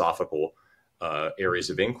philosophical areas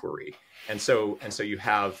of inquiry. And so you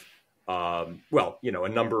have well, you know, a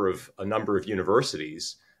number of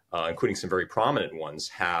universities, including some very prominent ones,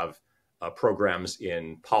 have programs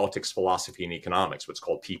in politics, philosophy, and economics, what's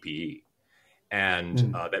called PPE, and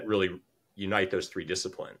that really unite those three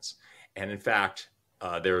disciplines. And in fact,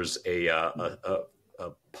 there's a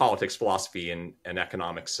politics, philosophy, and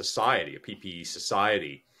economics society, a PPE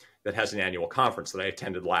society, that has an annual conference that I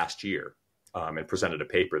attended last year and presented a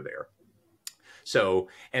paper there. So,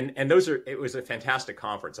 and it was a fantastic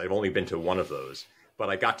conference. I've only been to one of those, but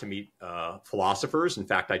I got to meet philosophers. In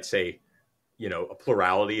fact, I'd say, you know, a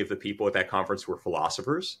plurality of the people at that conference were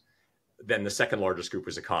philosophers. Then the second largest group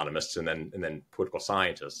was economists, and then political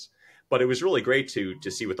scientists. But it was really great to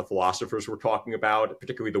see what the philosophers were talking about,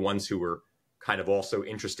 particularly the ones who were kind of also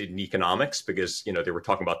interested in economics, because, you know, they were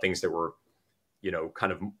talking about things that were, you know,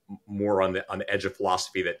 kind of more on the edge of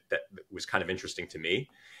philosophy that was kind of interesting to me.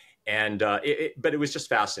 And but it was just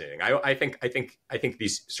fascinating. I think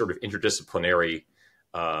these sort of interdisciplinary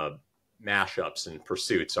mashups and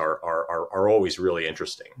pursuits are always really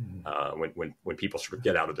interesting when people sort of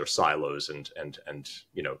get out of their silos and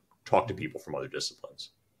you know, talk to people from other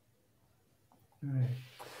disciplines. Right.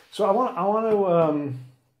 So I want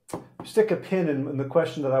to stick a pin in the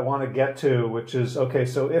question that I want to get to, which is, okay,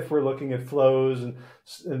 so if we're looking at flows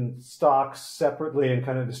and stocks separately and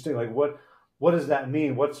kind of distinct, like what does that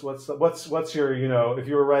mean? What's your, if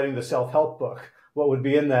you were writing the self-help book, what would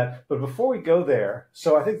be in that? But before we go there,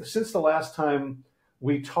 so I think since the last time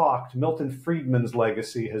we talked, Milton Friedman's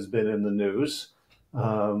legacy has been in the news.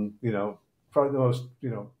 Probably the most,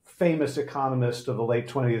 famous economist of the late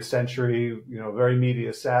 20th century, very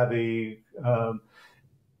media savvy,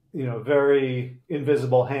 very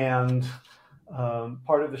invisible hand,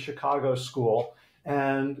 part of the Chicago school,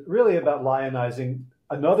 and really about lionizing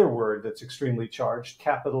another word that's extremely charged,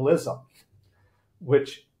 capitalism,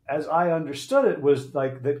 which, as I understood it, was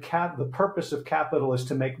like that the purpose of capital is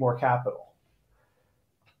to make more capital.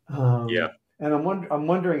 Yeah. And I'm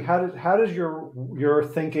wondering how does your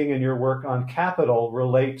thinking and your work on capital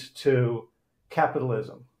relate to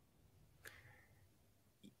capitalism?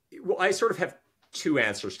 Well, I sort of have two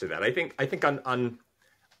answers to that. I think on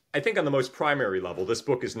the most primary level, this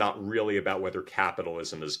book is not really about whether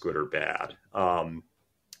capitalism is good or bad.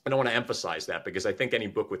 I don't want to emphasize that because I think any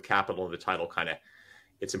book with capital in the title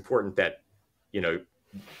it's important that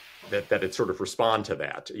that it sort of respond to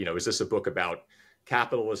that. Is this a book about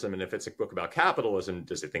capitalism? And if it's a book about capitalism,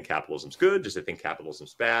 does it think capitalism's good? Does it think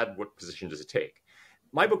capitalism's bad? What position does it take?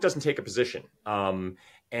 My book doesn't take a position,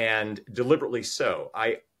 and deliberately so.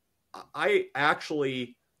 I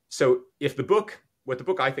actually, so if what the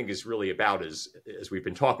book I think is really about is, as we've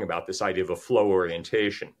been talking about, this idea of a flow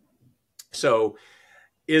orientation. So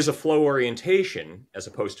is a flow orientation, as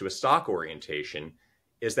opposed to a stock orientation,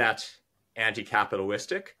 is that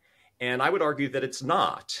anti-capitalistic? And I would argue that it's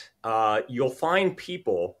not. You'll find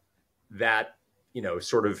people that,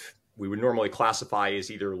 sort of we would normally classify as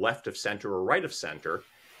either left of center or right of center,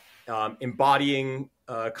 embodying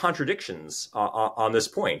contradictions on this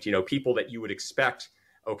point. People that you would expect,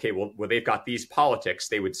 okay, well, they've got these politics,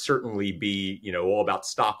 they would certainly be, all about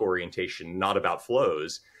stock orientation, not about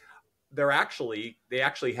flows. They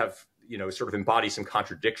actually have, sort of embody some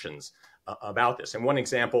contradictions about this. And one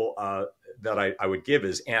example that I would give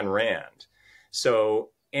is Ayn Rand. So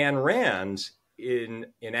Ayn Rand in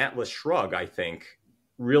Atlas Shrugged, I think,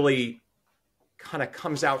 really kind of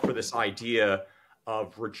comes out for this idea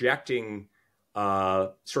of rejecting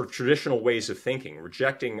sort of traditional ways of thinking,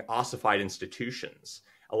 rejecting ossified institutions,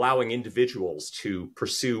 allowing individuals to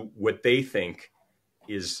pursue what they think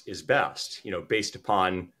is best, based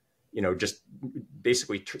upon, just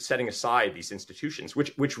basically setting aside these institutions,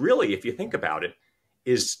 which really, if you think about it,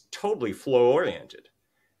 is totally flow oriented.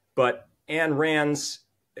 But Ayn Rand's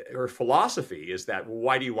her philosophy is that, well,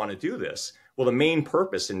 why do you want to do this? Well, the main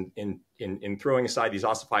purpose in throwing aside these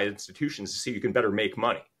ossified institutions is so you can better make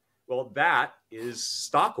money. Well, that is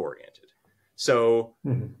stock oriented. So,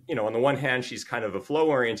 on the one hand, she's kind of a flow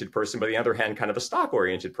oriented person, but on the other hand, kind of a stock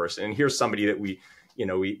oriented person. And here's somebody that we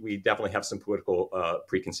definitely have some political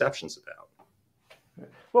preconceptions about.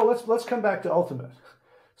 Well, let's come back to ultimate.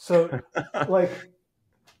 So,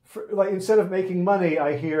 instead of making money,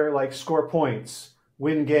 I hear score points,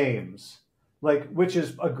 win games, which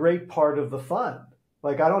is a great part of the fun.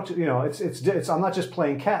 I don't, it's I'm not just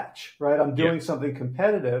playing catch, right? I'm doing something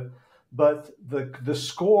competitive, but the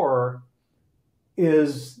score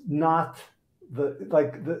is not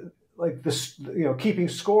keeping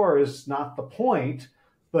score is not the point,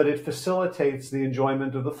 but it facilitates the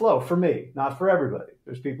enjoyment of the flow for me, not for everybody.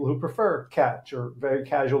 There's people who prefer catch or very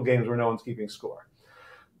casual games where no one's keeping score.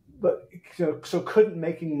 But so couldn't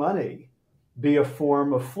making money be a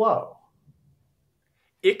form of flow?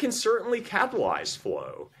 It can certainly catalyze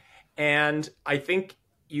flow. And I think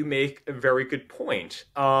you make a very good point.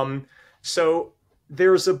 So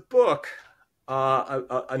there's a book,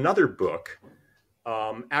 another book,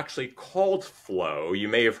 actually called Flow. You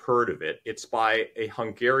may have heard of it. It's by a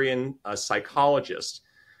Hungarian psychologist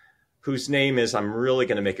whose name is, I'm really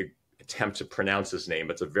going to make an attempt to pronounce his name,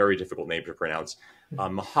 but it's a very difficult name to pronounce.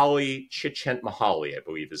 Mihaly Csikszentmihalyi, I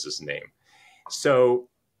believe is his name. So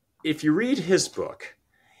if you read his book,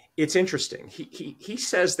 it's interesting. He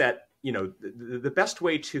says that, the best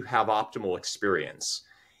way to have optimal experience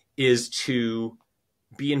is to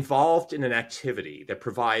be involved in an activity that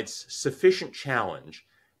provides sufficient challenge,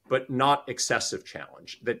 but not excessive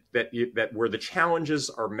challenge, that where the challenges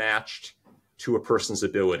are matched to a person's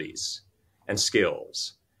abilities and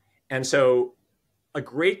skills. And so a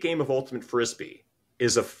great game of Ultimate Frisbee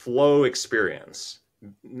is a flow experience,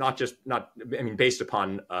 based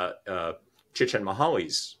upon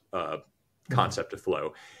Csikszentmihalyi's concept of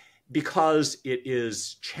flow, because it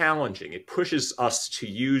is challenging. It pushes us to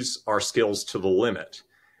use our skills to the limit,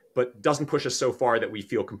 but doesn't push us so far that we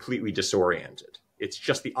feel completely disoriented. It's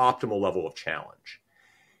just the optimal level of challenge.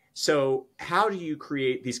 So how do you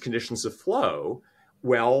create these conditions of flow?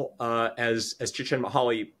 Well, as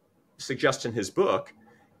Csikszentmihalyi suggests in his book,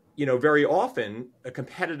 very often a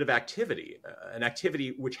competitive activity, an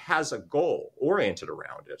activity which has a goal oriented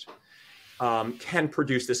around it, can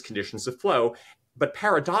produce this conditions of flow. But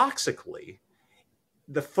paradoxically,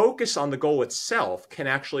 the focus on the goal itself can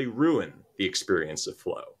actually ruin the experience of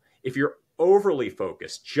flow. If you're overly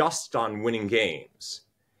focused just on winning games,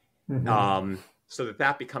 so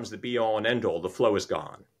that becomes the be-all and end-all, the flow is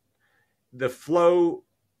gone. The flow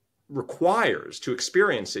requires, to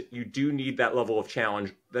experience it, you do need that level of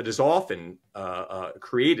challenge that is often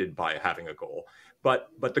created by having a goal, but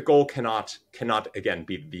the goal cannot again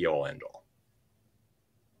be the be-all end-all.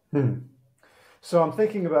 So I'm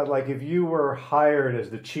thinking about, like, if you were hired as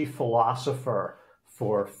the chief philosopher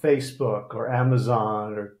for Facebook or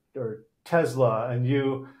Amazon or Tesla, and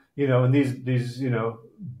and these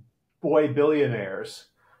boy billionaires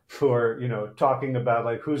who are talking about,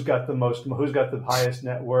 like, who's got the highest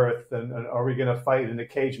net worth, and are we going to fight in a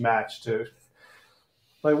cage match to,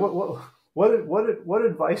 like, what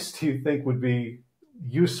advice do you think would be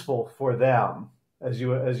useful for them as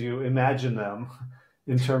you imagine them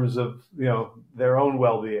in terms of their own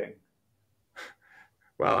well-being?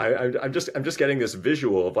 Well, I'm just getting this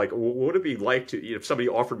visual of, like, what would it be like to, if somebody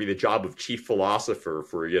offered me the job of chief philosopher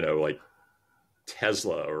for like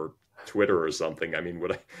Tesla or Twitter or something. I mean,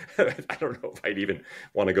 would I don't know if I'd even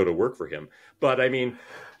want to go to work for him. But I mean,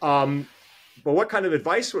 but what kind of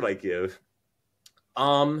advice would I give?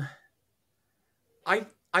 I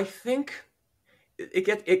think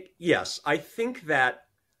yes, I think that,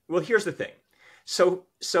 well, here's the thing. So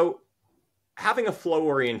having a flow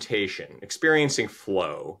orientation, experiencing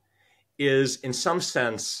flow, is in some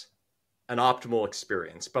sense an optimal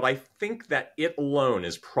experience. But I think that it alone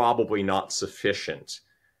is probably not sufficient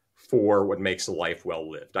for what makes a life well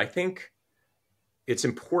lived. I think it's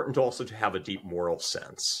important also to have a deep moral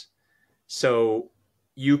sense. So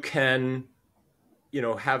you can,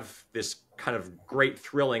 have this kind of great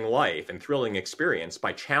thrilling life and thrilling experience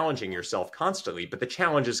by challenging yourself constantly, but the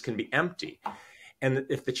challenges can be empty. And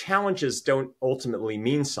if the challenges don't ultimately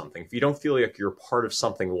mean something, if you don't feel like you're part of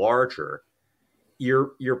something larger,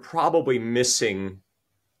 you're probably missing,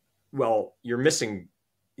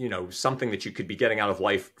 something that you could be getting out of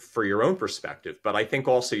life for your own perspective. But I think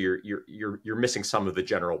also you're missing some of the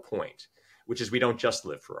general point, which is we don't just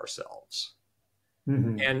live for ourselves.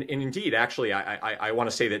 Mm-hmm. And indeed, actually, I want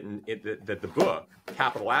to say that that the book,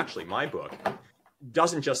 Capital Actually, my book,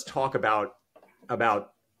 doesn't just talk about a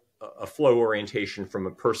flow orientation from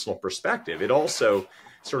a personal perspective. It also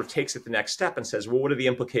sort of takes it the next step and says, well, what are the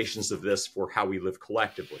implications of this for how we live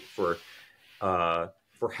collectively, for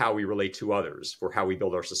how we relate to others, for how we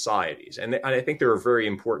build our societies? And I think there are very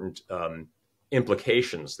important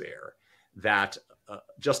implications there that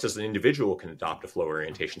just as an individual can adopt a flow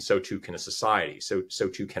orientation, so too can a society. So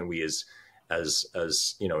too can we as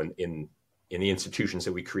in the institutions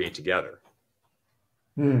that we create together.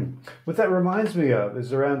 What that reminds me of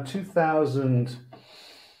is around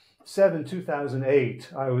 2007,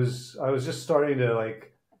 2008, I was just starting to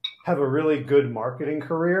have a really good marketing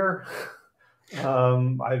career.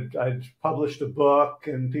 I'd published a book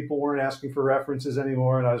and people weren't asking for references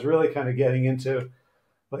anymore. And I was really kind of getting into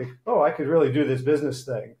I could really do this business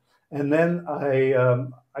thing. And then I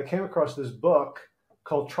came across this book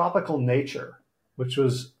called Tropical Nature, which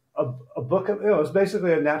was a book of, it was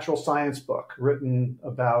basically a natural science book written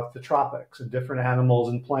about the tropics and different animals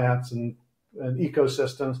and plants and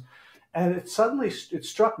ecosystems. And it struck me,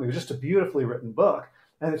 it was just a beautifully written book.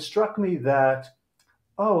 And it struck me that,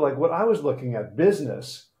 what I was looking at,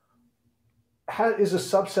 business, is a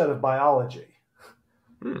subset of biology.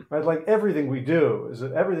 Right? Like everything we do,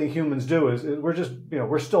 everything humans do is we're just,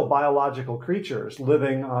 we're still biological creatures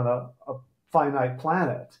living on a finite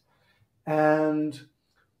planet. And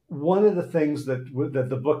one of the things that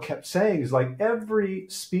the book kept saying is every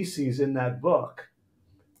species in that book,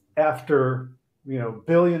 after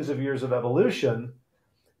billions of years of evolution,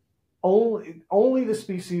 only the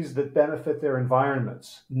species that benefit their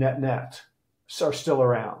environments net are still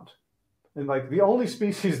around. And the only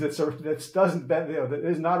species that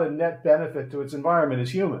is not a net benefit to its environment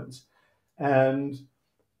is humans, and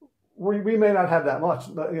we may not have that much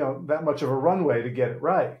of a runway to get it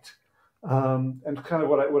right. And kind of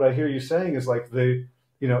what I hear you saying is one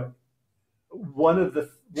of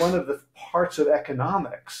the parts of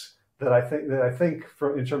economics that I think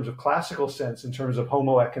in terms of classical sense, in terms of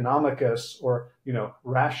Homo economicus, or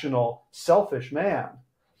rational selfish man,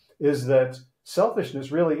 is that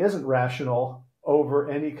selfishness really isn't rational over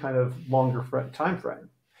any kind of longer time frame.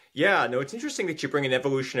 Yeah, no, it's interesting that you bring an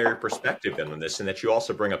evolutionary perspective in on this, and that you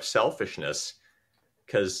also bring up selfishness,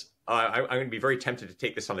 because I'm going to be very tempted to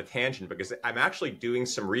take this on a tangent, because I'm actually doing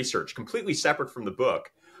some research completely separate from the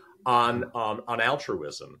book on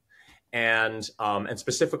altruism, and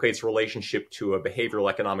specifically its relationship to a behavioral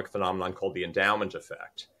economic phenomenon called the endowment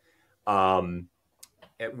effect.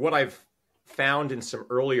 What I've found in some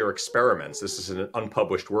earlier experiments, this is an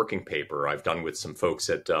unpublished working paper I've done with some folks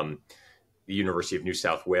at the University of New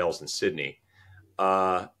South Wales in Sydney.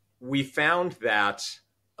 We found that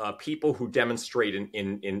people who demonstrate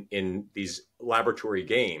in these laboratory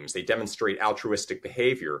games, they demonstrate altruistic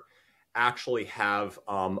behavior, actually have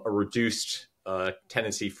a reduced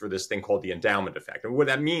tendency for this thing called the endowment effect. And what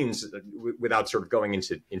that means, without sort of going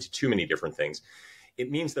into too many different things,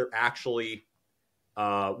 it means they're actually,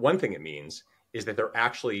 one thing it means is that they're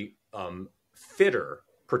actually fitter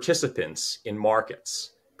participants in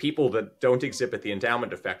markets. People that don't exhibit the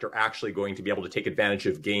endowment effect are actually going to be able to take advantage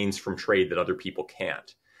of gains from trade that other people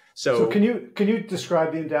can't. So can you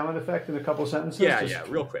describe the endowment effect in a couple of sentences? Yeah,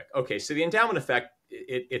 real quick. Okay, so the endowment effect,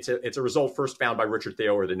 it's a result first found by Richard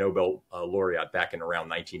Thaler, the Nobel laureate, back in around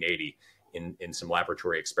 1980 in some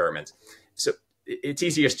laboratory experiments. So it's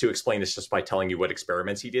easiest to explain this just by telling you what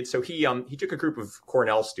experiments he did. So he took a group of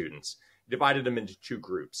Cornell students, divided them into two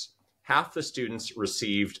groups. Half the students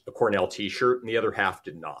received a Cornell t-shirt and the other half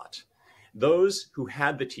did not. Those who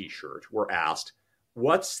had the t-shirt were asked,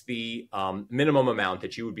 what's the minimum amount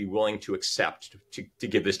that you would be willing to accept to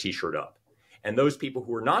give this t-shirt up? And those people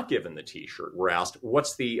who were not given the t-shirt were asked,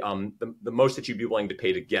 what's the most that you'd be willing to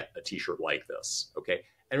pay to get a t-shirt like this? Okay.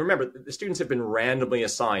 And remember, the students have been randomly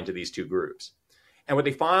assigned to these two groups. And what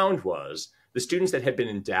they found was the students that had been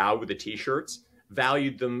endowed with the t-shirts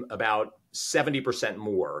valued them about 70%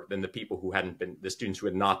 more than the people who hadn't been, the students who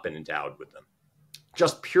had not been endowed with them.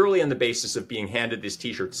 Just purely on the basis of being handed this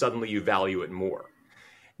t-shirt, suddenly you value it more.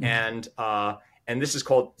 And this is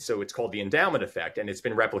called, so it's called the endowment effect, and it's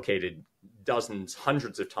been replicated dozens,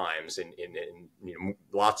 hundreds of times in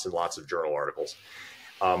lots and lots of journal articles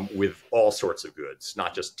with all sorts of goods,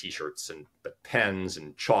 not just t-shirts, but pens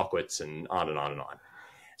and chocolates and on and on and on.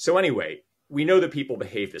 So anyway, we know that people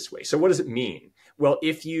behave this way. So what does it mean? Well,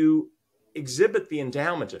 if you exhibit the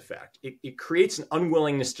endowment effect, it creates an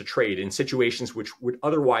unwillingness to trade in situations which would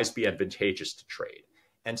otherwise be advantageous to trade.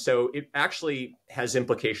 And so it actually has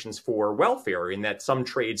implications for welfare, in that some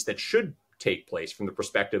trades that should take place from the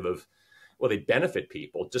perspective of, well, they benefit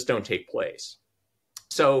people, just don't take place.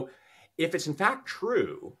 So if it's in fact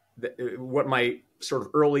true that what my sort of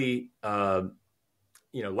early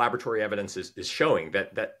laboratory evidence is showing,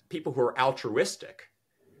 that people who are altruistic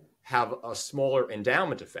have a smaller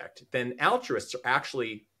endowment effect, then altruists are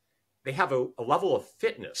actually, they have a level of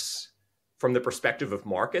fitness from the perspective of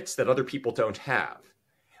markets that other people don't have,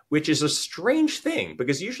 which is a strange thing,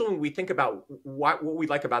 because usually when we think about what we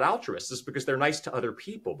like about altruists is because they're nice to other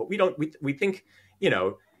people, but we think,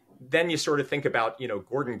 then you sort of think about,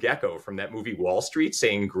 Gordon Gekko from that movie Wall Street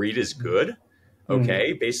saying greed is good.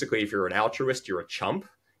 Okay. Basically, if you're an altruist, you're a chump.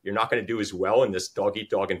 You're not going to do as well in this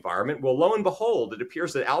dog-eat-dog environment. Well, lo and behold, it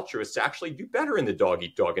appears that altruists actually do better in the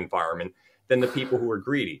dog-eat-dog environment than the people who are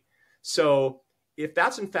greedy. So if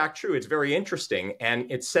that's in fact true, it's very interesting.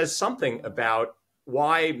 And it says something about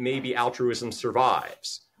why maybe altruism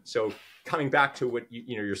survives. So coming back to what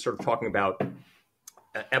you're sort of talking about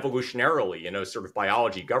evolutionarily, sort of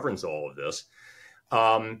biology governs all of this.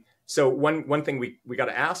 So one thing we got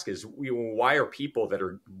to ask is, why are people that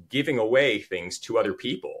are giving away things to other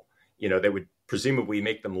people, that would presumably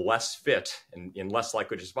make them less fit and less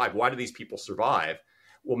likely to survive? Why do these people survive?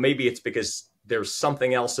 Well, maybe it's because there's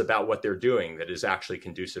something else about what they're doing that is actually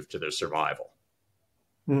conducive to their survival.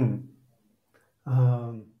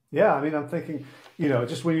 Yeah, I mean, I'm thinking,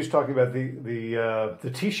 just when you was talking about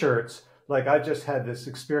the t-shirts, like I just had this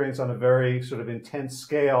experience on a very sort of intense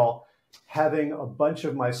scale, having a bunch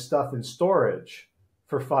of my stuff in storage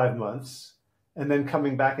for 5 months and then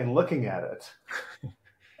coming back and looking at it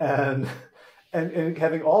and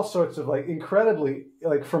having all sorts of like incredibly,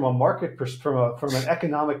 like from a market, from an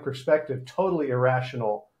economic perspective, totally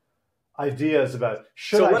irrational ideas about,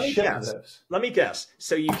 should I ship this? Let me guess.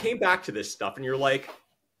 So you came back to this stuff and you're like,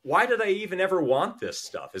 why did I even ever want this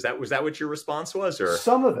stuff? Was that what your response was? Or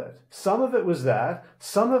some of it was that.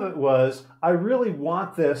 Some of it was, I really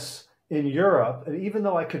want this in Europe, and even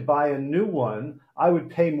though I could buy a new one, I would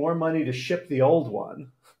pay more money to ship the old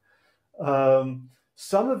one.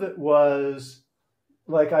 Some of it was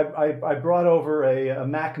like I brought over a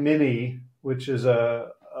Mac Mini, which is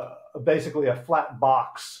basically a flat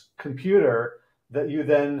box computer that you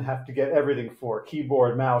then have to get everything for: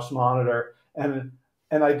 keyboard, mouse, monitor, and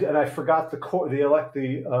I forgot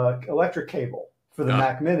the electric cable for the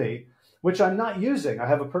Mac Mini, which I'm not using. I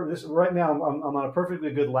have right now. I'm on a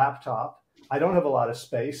perfectly good laptop. I don't have a lot of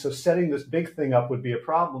space, so setting this big thing up would be a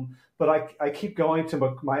problem. But I keep going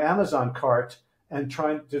to my Amazon cart and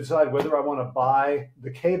trying to decide whether I want to buy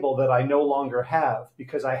the cable that I no longer have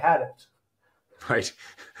because I had it. Right.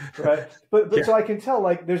 Right. But yeah. So I can tell,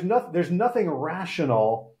 like, there's nothing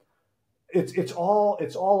rational. It's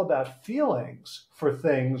all about feelings for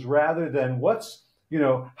things rather than what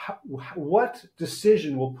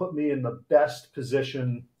decision will put me in the best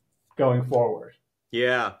position going forward.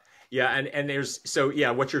 Yeah. Yeah, and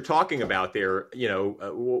what you're talking about there,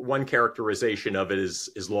 one characterization of it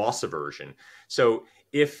is loss aversion. So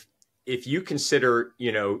if you consider,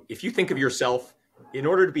 if you think of yourself in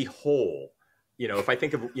order to be whole, if I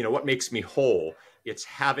think of, what makes me whole, it's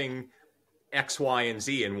having X, Y, and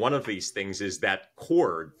Z, and one of these things is that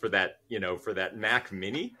cord for that, for that Mac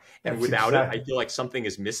Mini, and That's without exactly. it, I feel like something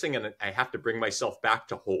is missing, and I have to bring myself back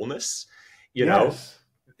to wholeness. Yes.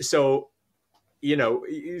 So. You're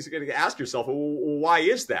going to ask yourself, well, why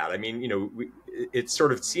is that? I mean, it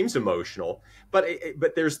sort of seems emotional, but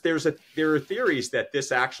there are theories that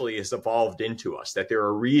this actually has evolved into us, that there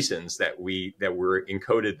are reasons that we're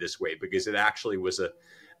encoded this way because it actually was a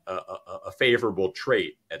favorable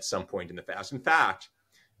trait at some point in the past. In fact,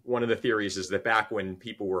 one of the theories is that back when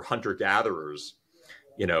people were hunter-gatherers,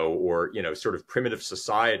 or sort of primitive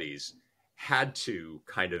societies had to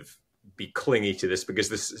kind of be clingy to this because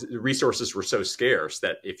the resources were so scarce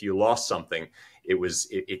that if you lost something,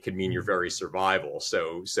 it could mean your very survival.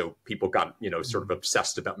 So people got sort of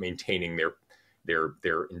obsessed about maintaining their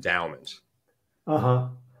endowment.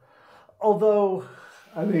 Although,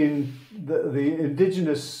 I mean, the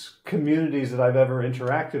indigenous communities that I've ever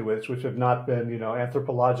interacted with, which have not been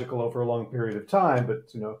anthropological over a long period of time,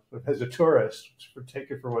 but as a tourist, take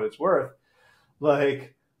it for what it's worth,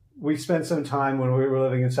 like. We spent some time when we were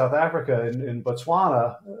living in South Africa, in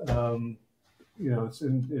Botswana, it's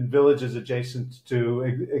in villages adjacent to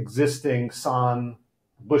existing San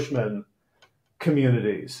Bushman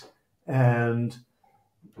communities. And,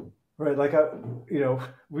 right, like,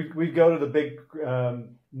 we'd go to the big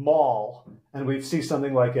mall and we'd see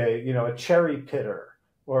something like a cherry pitter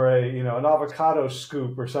or an avocado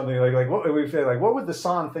scoop or something like what we'd say, like, what would the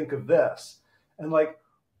San think of this? And like,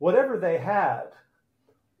 whatever they had,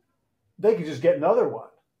 they could just get another one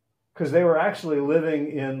because they were actually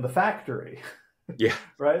living in the factory. Yeah.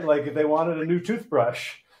 Right. Like if they wanted a new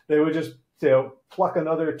toothbrush, they would just pluck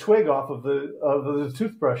another twig off of the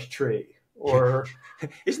toothbrush tree. Or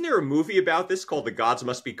isn't there a movie about this called The Gods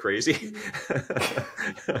Must Be Crazy?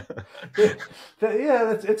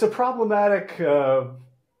 Yeah, it's a problematic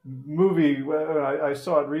movie. I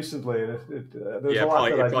saw it recently. There's a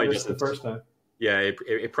lot that I missed the first time. Yeah,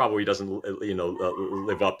 it probably doesn't,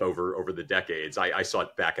 live up over the decades. I saw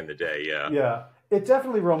it back in the day. Yeah. Yeah, it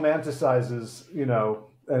definitely romanticizes,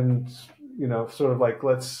 and sort of like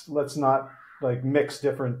let's not like mix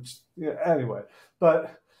different. Anyway,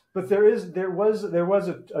 but there was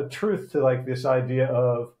a truth to like this idea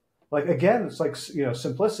of like, again, it's like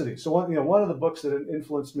simplicity. So one of the books that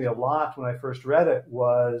influenced me a lot when I first read it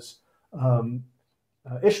was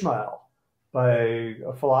Ishmael, by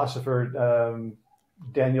a philosopher,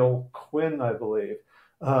 Daniel Quinn, I believe,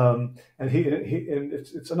 and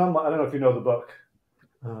it's an I don't know if you know the book.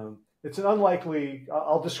 It's an unlikely.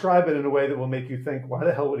 I'll describe it in a way that will make you think, why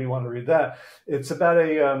the hell would he want to read that? It's about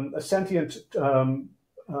a sentient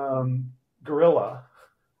gorilla,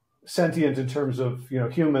 sentient in terms of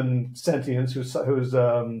human sentience, who's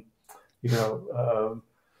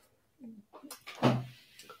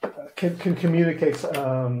can communicate.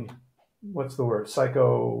 What's the word?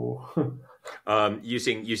 Psycho.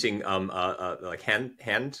 Using like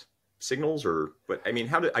hand signals, or what? I mean,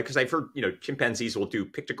 how do? Because I've heard chimpanzees will do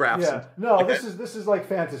pictographs. Yeah, no, this is like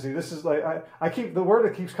fantasy. This is like I keep the word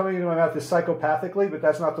that keeps coming into my mouth is psychopathically, but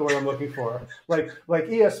that's not the word I'm looking for. Like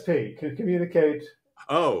ESP can communicate.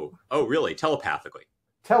 Oh, really? Telepathically.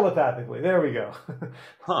 Telepathically. There we go.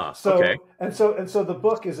 Huh. So okay. and so the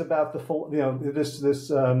book is about the full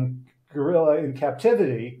this gorilla in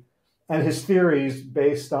captivity. And his theories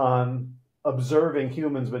based on observing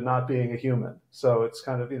humans but not being a human. So it's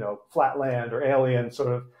kind of, flat land or alien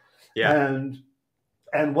sort of. Yeah.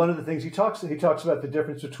 And one of the things he talks about the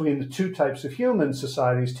difference between the two types of human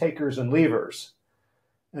societies, takers and leavers.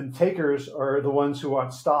 And takers are the ones who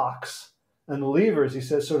want stocks. And the leavers, he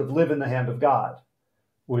says, sort of live in the hand of God,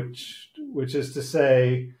 which is to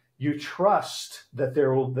say you trust that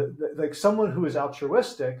there will, like someone who is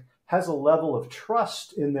altruistic has a level of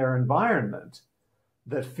trust in their environment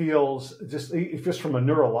that feels just from a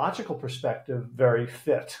neurological perspective, very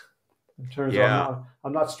fit in terms of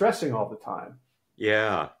I'm not stressing all the time.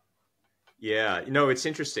 Yeah. Yeah. You know, it's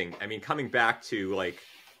interesting. I mean, coming back to like,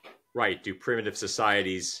 right, do primitive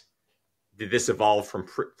societies, did this evolve from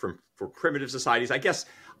primitive societies? I guess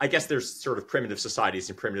there's sort of primitive societies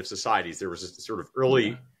and primitive societies. There was a sort of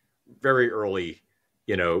early, very early,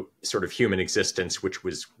 you know, sort of human existence, which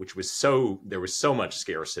was there was so much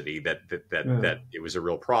scarcity that it was a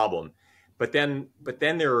real problem. But then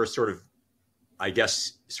there are sort of, I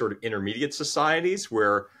guess, sort of intermediate societies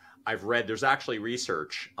where I've read there's actually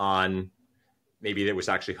research on, maybe there was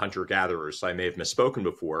actually hunter-gatherers, so I may have misspoken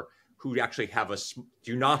before, who actually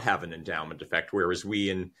do not have an endowment effect, whereas we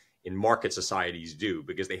in market societies do,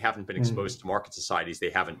 because they haven't been exposed to market societies, they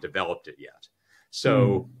haven't developed it yet.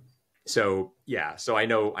 So yeah, so I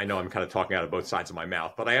know I'm kind of talking out of both sides of my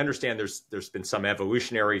mouth, but I understand there's been some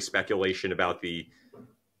evolutionary speculation about the,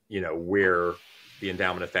 you know, where the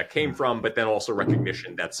endowment effect came from, but then also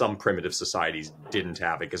recognition that some primitive societies didn't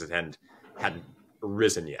have it because it hadn't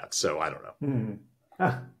arisen yet. So I don't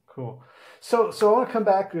know. Cool. So I want to come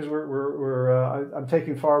back because I'm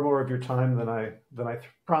taking far more of your time than I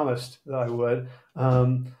promised that I would.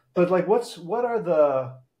 But like, what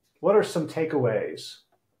are some takeaways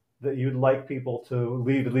that you'd like people to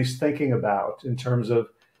leave at least thinking about in terms of,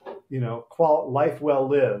 you know, life well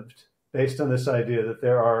lived, based on this idea that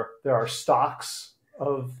there are stocks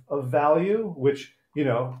of value, which, you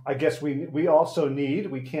know, I guess we also need.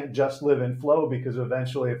 We can't just live in flow, because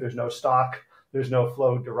eventually if there's no stock, there's no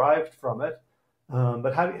flow derived from it.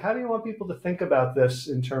 But how do you want people to think about this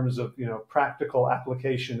in terms of, you know, practical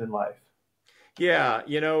application in life? Yeah,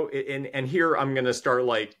 you know, and here I'm going to start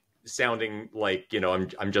like sounding like, you know,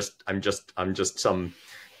 I'm just some,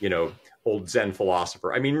 you know, old Zen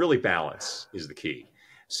philosopher. I mean, really, balance is the key.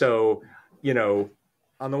 So, you know,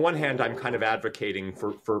 on the one hand, I'm kind of advocating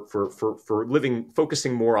for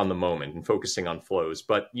focusing more on the moment and focusing on flows,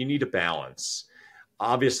 but you need a balance.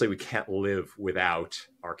 Obviously, we can't live without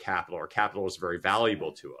our capital. Our capital is very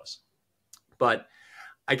valuable to us. But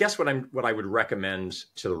I guess what I would recommend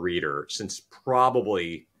to the reader, since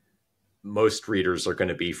probably most readers are going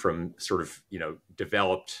to be from sort of, you know,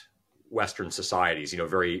 developed Western societies, you know,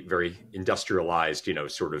 very, very industrialized, you know,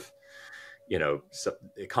 sort of, you know,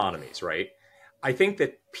 economies, right? I think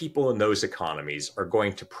that people in those economies are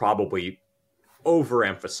going to probably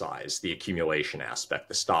overemphasize the accumulation aspect,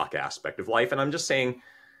 the stock aspect of life. And I'm just saying,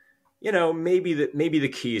 you know, maybe the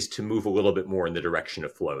key is to move a little bit more in the direction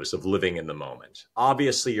of flows, of living in the moment.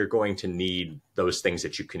 Obviously, you're going to need those things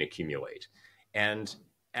that you can accumulate. And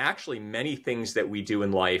actually, many things that we do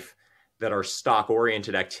in life that are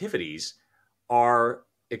stock-oriented activities are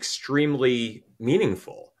extremely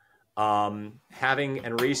meaningful. Having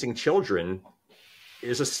and raising children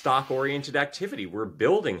is a stock-oriented activity. We're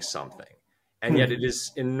building something, and yet it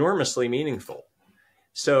is enormously meaningful.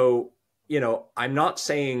 So, you know, I'm not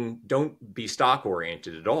saying don't be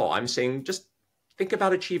stock-oriented at all. I'm saying just think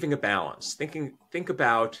about achieving a balance. Think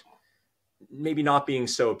about maybe not being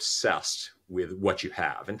so obsessed with what you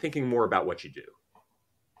have and thinking more about what you do.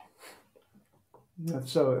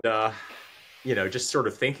 That's so. You know, just sort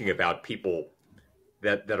of thinking about people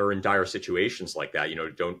that are in dire situations like that. You know,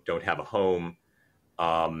 don't have a home.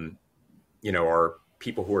 You know, are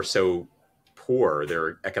people who are so poor,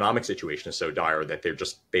 their economic situation is so dire that they're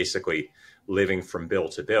just basically living from bill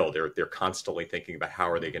to bill. They're constantly thinking about how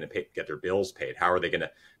are they going to get their bills paid? How are they going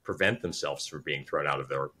to prevent themselves from being thrown out of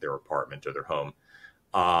their apartment or their home?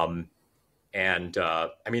 I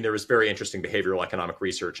mean, there was very interesting behavioral economic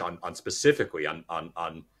research on specifically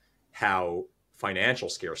on how financial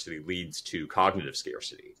scarcity leads to cognitive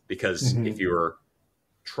scarcity. Because if you're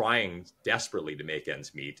trying desperately to make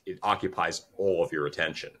ends meet, it occupies all of your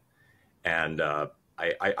attention. And I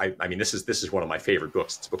mean, this is one of my favorite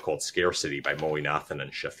books. It's a book called Scarcity by Molinathan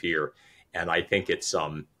and Shafir. And I think it's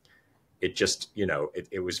it just, you know,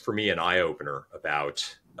 it was for me an eye opener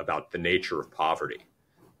about the nature of poverty.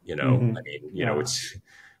 You know, I mean, you know,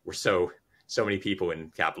 we're so many people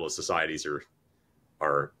in capitalist societies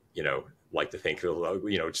are, you know, like to think,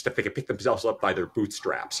 you know, just if they could pick themselves up by their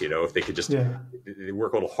bootstraps, you know, if they could just they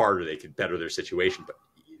work a little harder, they could better their situation. But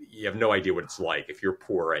you have no idea what it's like if you're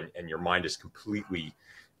poor and your mind is completely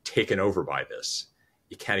taken over by this.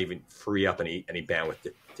 You can't even free up any bandwidth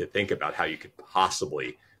to think about how you could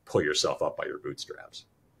possibly pull yourself up by your bootstraps.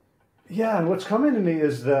 Yeah, and what's coming to me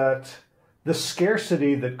is that the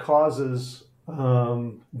scarcity that causes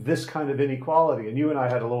this kind of inequality, and you and I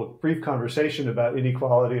had a little brief conversation about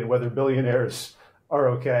inequality and whether billionaires are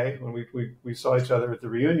okay when we saw each other at the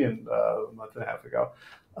reunion a month and a half ago.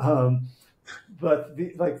 But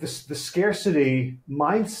the scarcity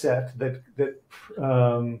mindset that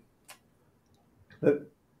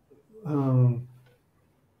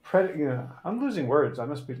I'm losing words. I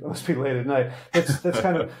must be late at night. That's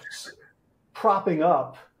kind of propping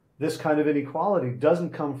up this kind of inequality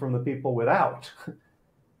doesn't come from the people without,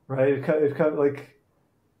 right? It kind of like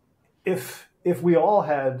if we all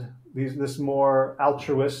had this more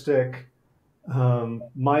altruistic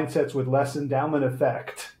mindsets with less endowment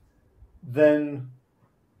effect, then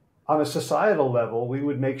on a societal level, we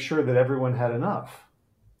would make sure that everyone had enough.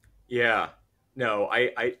 Yeah, no,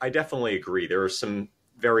 I definitely agree. There are some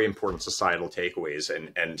very important societal takeaways,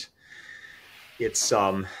 and it's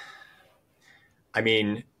I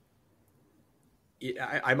mean,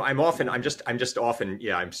 I'm just often,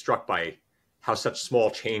 yeah, I'm struck by how such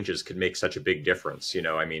small changes could make such a big difference.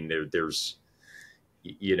 I mean, there's,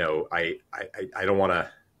 I don't want to,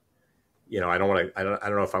 I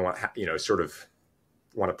don't know if I want, sort of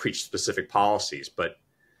want to preach specific policies, but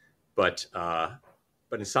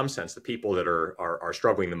in some sense, the people that are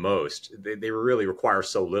struggling the most, they really require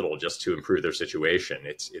so little just to improve their situation.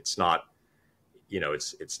 It's not,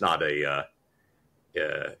 it's not a,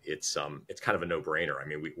 it's kind of a no-brainer. I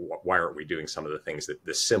mean, why aren't we doing some of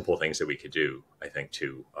the simple things that we could do, I think,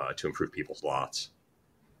 to improve people's lots?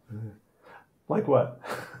 Like what?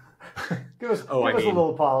 give us a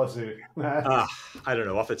little policy. I don't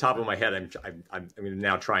know. Off the top of my head, I'm going to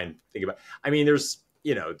now try and think about. I mean, there's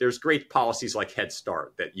great policies like Head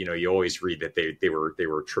Start that you always read that they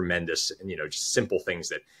were tremendous, and just simple things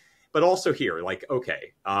that. But also here, like,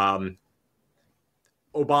 okay.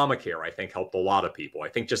 Obamacare, I think, helped a lot of people. I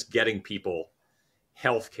think just getting people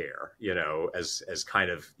health care, as kind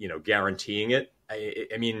of, guaranteeing it.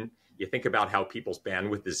 I mean, you think about how people's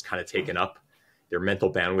bandwidth is kind of taken up. Their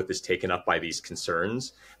mental bandwidth is taken up by these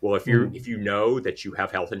concerns. Well, if you know that you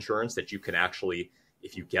have health insurance, that you can actually,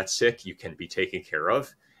 if you get sick, you can be taken care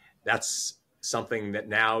of. That's something that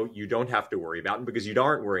now you don't have to worry about. And because you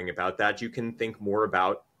aren't worrying about that, you can think more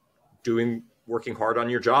about working hard on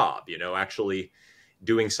your job, actually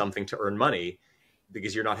doing something to earn money,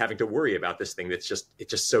 because you're not having to worry about this thing it's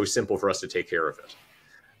just so simple for us to take care of it.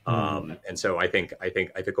 And so I think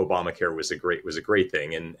Obamacare was a great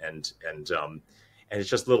thing, and it's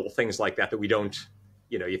just little things like that we don't,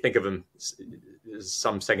 you think of them,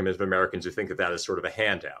 some segment of Americans who think of that as sort of a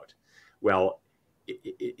handout. Well,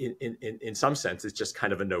 in some sense, it's just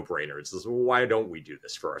kind of a no-brainer. It's just, why don't we do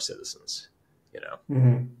this for our citizens?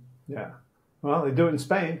 Yeah. Well, they do it in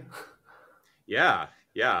Spain. Yeah.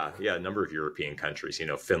 A number of European countries,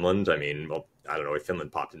 Finland. I mean, well, I don't know if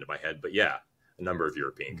Finland popped into my head, but yeah, a number of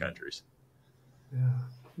European countries. Yeah,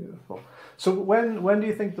 beautiful. So when do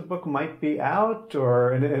you think the book might be out,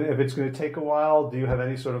 and if it's going to take a while, do you have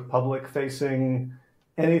any sort of public facing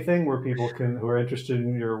anything where people who are interested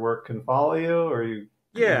in your work can follow you, or you?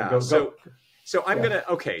 Yeah. So I'm gonna.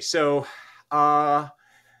 Okay. So.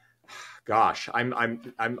 Gosh,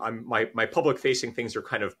 my public facing things are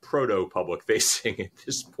kind of proto public facing at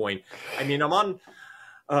this point. I mean, I'm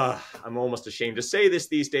almost ashamed to say this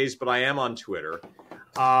these days, but I am on Twitter.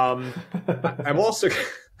 I'm also,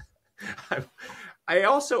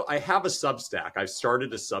 I have a Substack. I've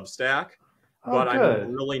started a Substack, but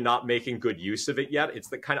I'm really not making good use of it yet. It's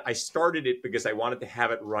the kind of, I started it because I wanted to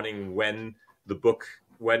have it running when the book,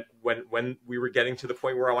 when we were getting to the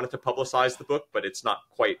point where I wanted to publicize the book, but it's not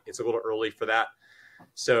quite, it's a little early for that.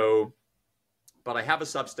 So, but I have a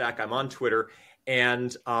Substack, I'm on Twitter,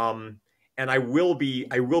 and I will be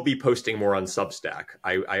posting more on Substack.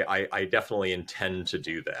 I definitely intend to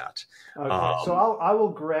do that. Okay. So I will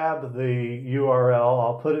grab the URL.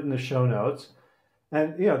 I'll put it in the show notes.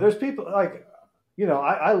 And, there's people like,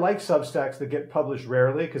 I like Substacks that get published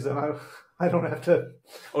rarely, because then I don't have to.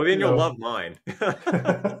 Oh, then you'll love mine.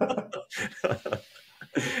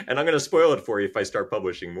 And I'm going to spoil it for you if I start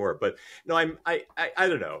publishing more. But no, I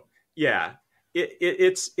don't know. Yeah,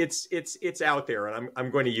 it's out there, and I'm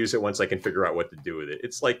going to use it once I can figure out what to do with it.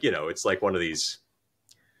 It's like it's like one of these.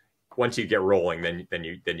 Once you get rolling, then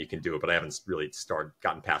you can do it. But I haven't really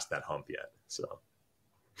gotten past that hump yet. So.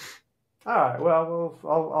 All right. Well,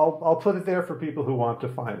 I'll put it there for people who want to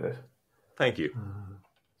find it. Thank you.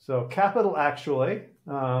 So, Capital Actually.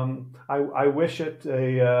 I wish it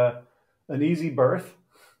an easy birth.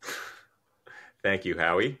 Thank you,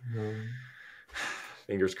 Howie.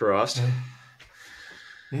 Fingers crossed.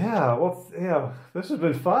 Yeah. Well, yeah. This has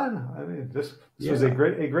been fun. I mean, this was a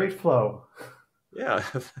great flow. Yeah.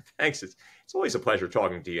 Thanks. It's always a pleasure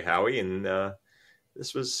talking to you, Howie. And it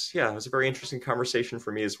was a very interesting conversation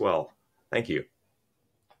for me as well. Thank you.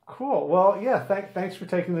 Cool. Well, yeah. Thanks for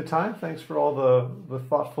taking the time. Thanks for all the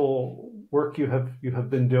thoughtful work you have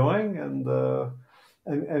been doing,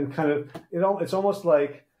 and kind of it's almost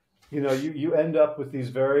like you end up with these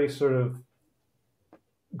very sort of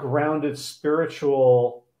grounded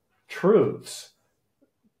spiritual truths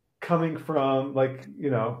coming from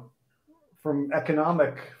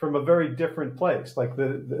from a very different place. Like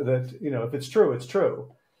that if it's true, it's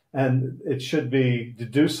true, and it should be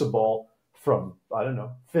deducible from, I don't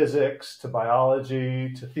know, physics to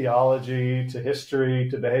biology to theology to history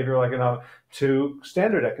to behavioral economics to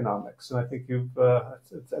standard economics. And I think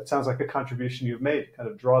it sounds like a contribution you've made to kind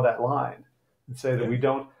of draw that line and say that we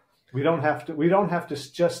don't have to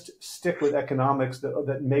just stick with economics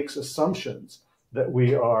that makes assumptions that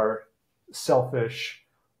we are selfish,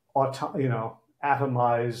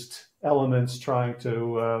 atomized elements trying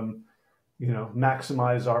to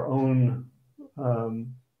maximize our own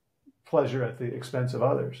pleasure at the expense of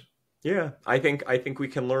others. Yeah, I think we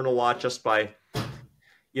can learn a lot just by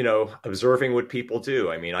observing what people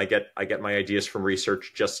do. I mean, I get my ideas from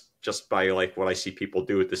research just by like what I see people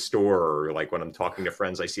do at the store, or like when I'm talking to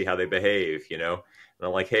friends, I see how they behave, and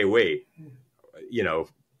I'm like, hey, wait,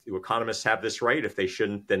 do economists have this right? If they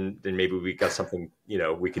shouldn't, then maybe we got something,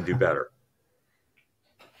 we can do better.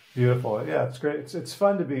 Beautiful. Yeah, it's great. It's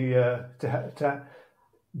fun to be to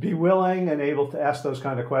be willing and able to ask those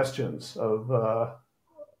kind of questions of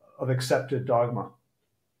accepted dogma.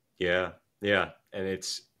 Yeah, and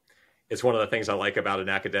it's one of the things I like about an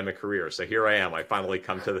academic career. So here I am. I finally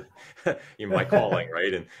come to my calling,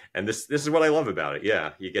 right? And this is what I love about it.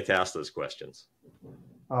 Yeah, you get to ask those questions.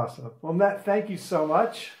 Awesome. Well, Matt, thank you so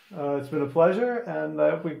much. It's been a pleasure, and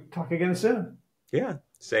I hope we talk again soon. Yeah,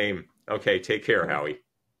 same. Okay, take care, Howie.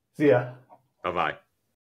 See ya. Bye-bye.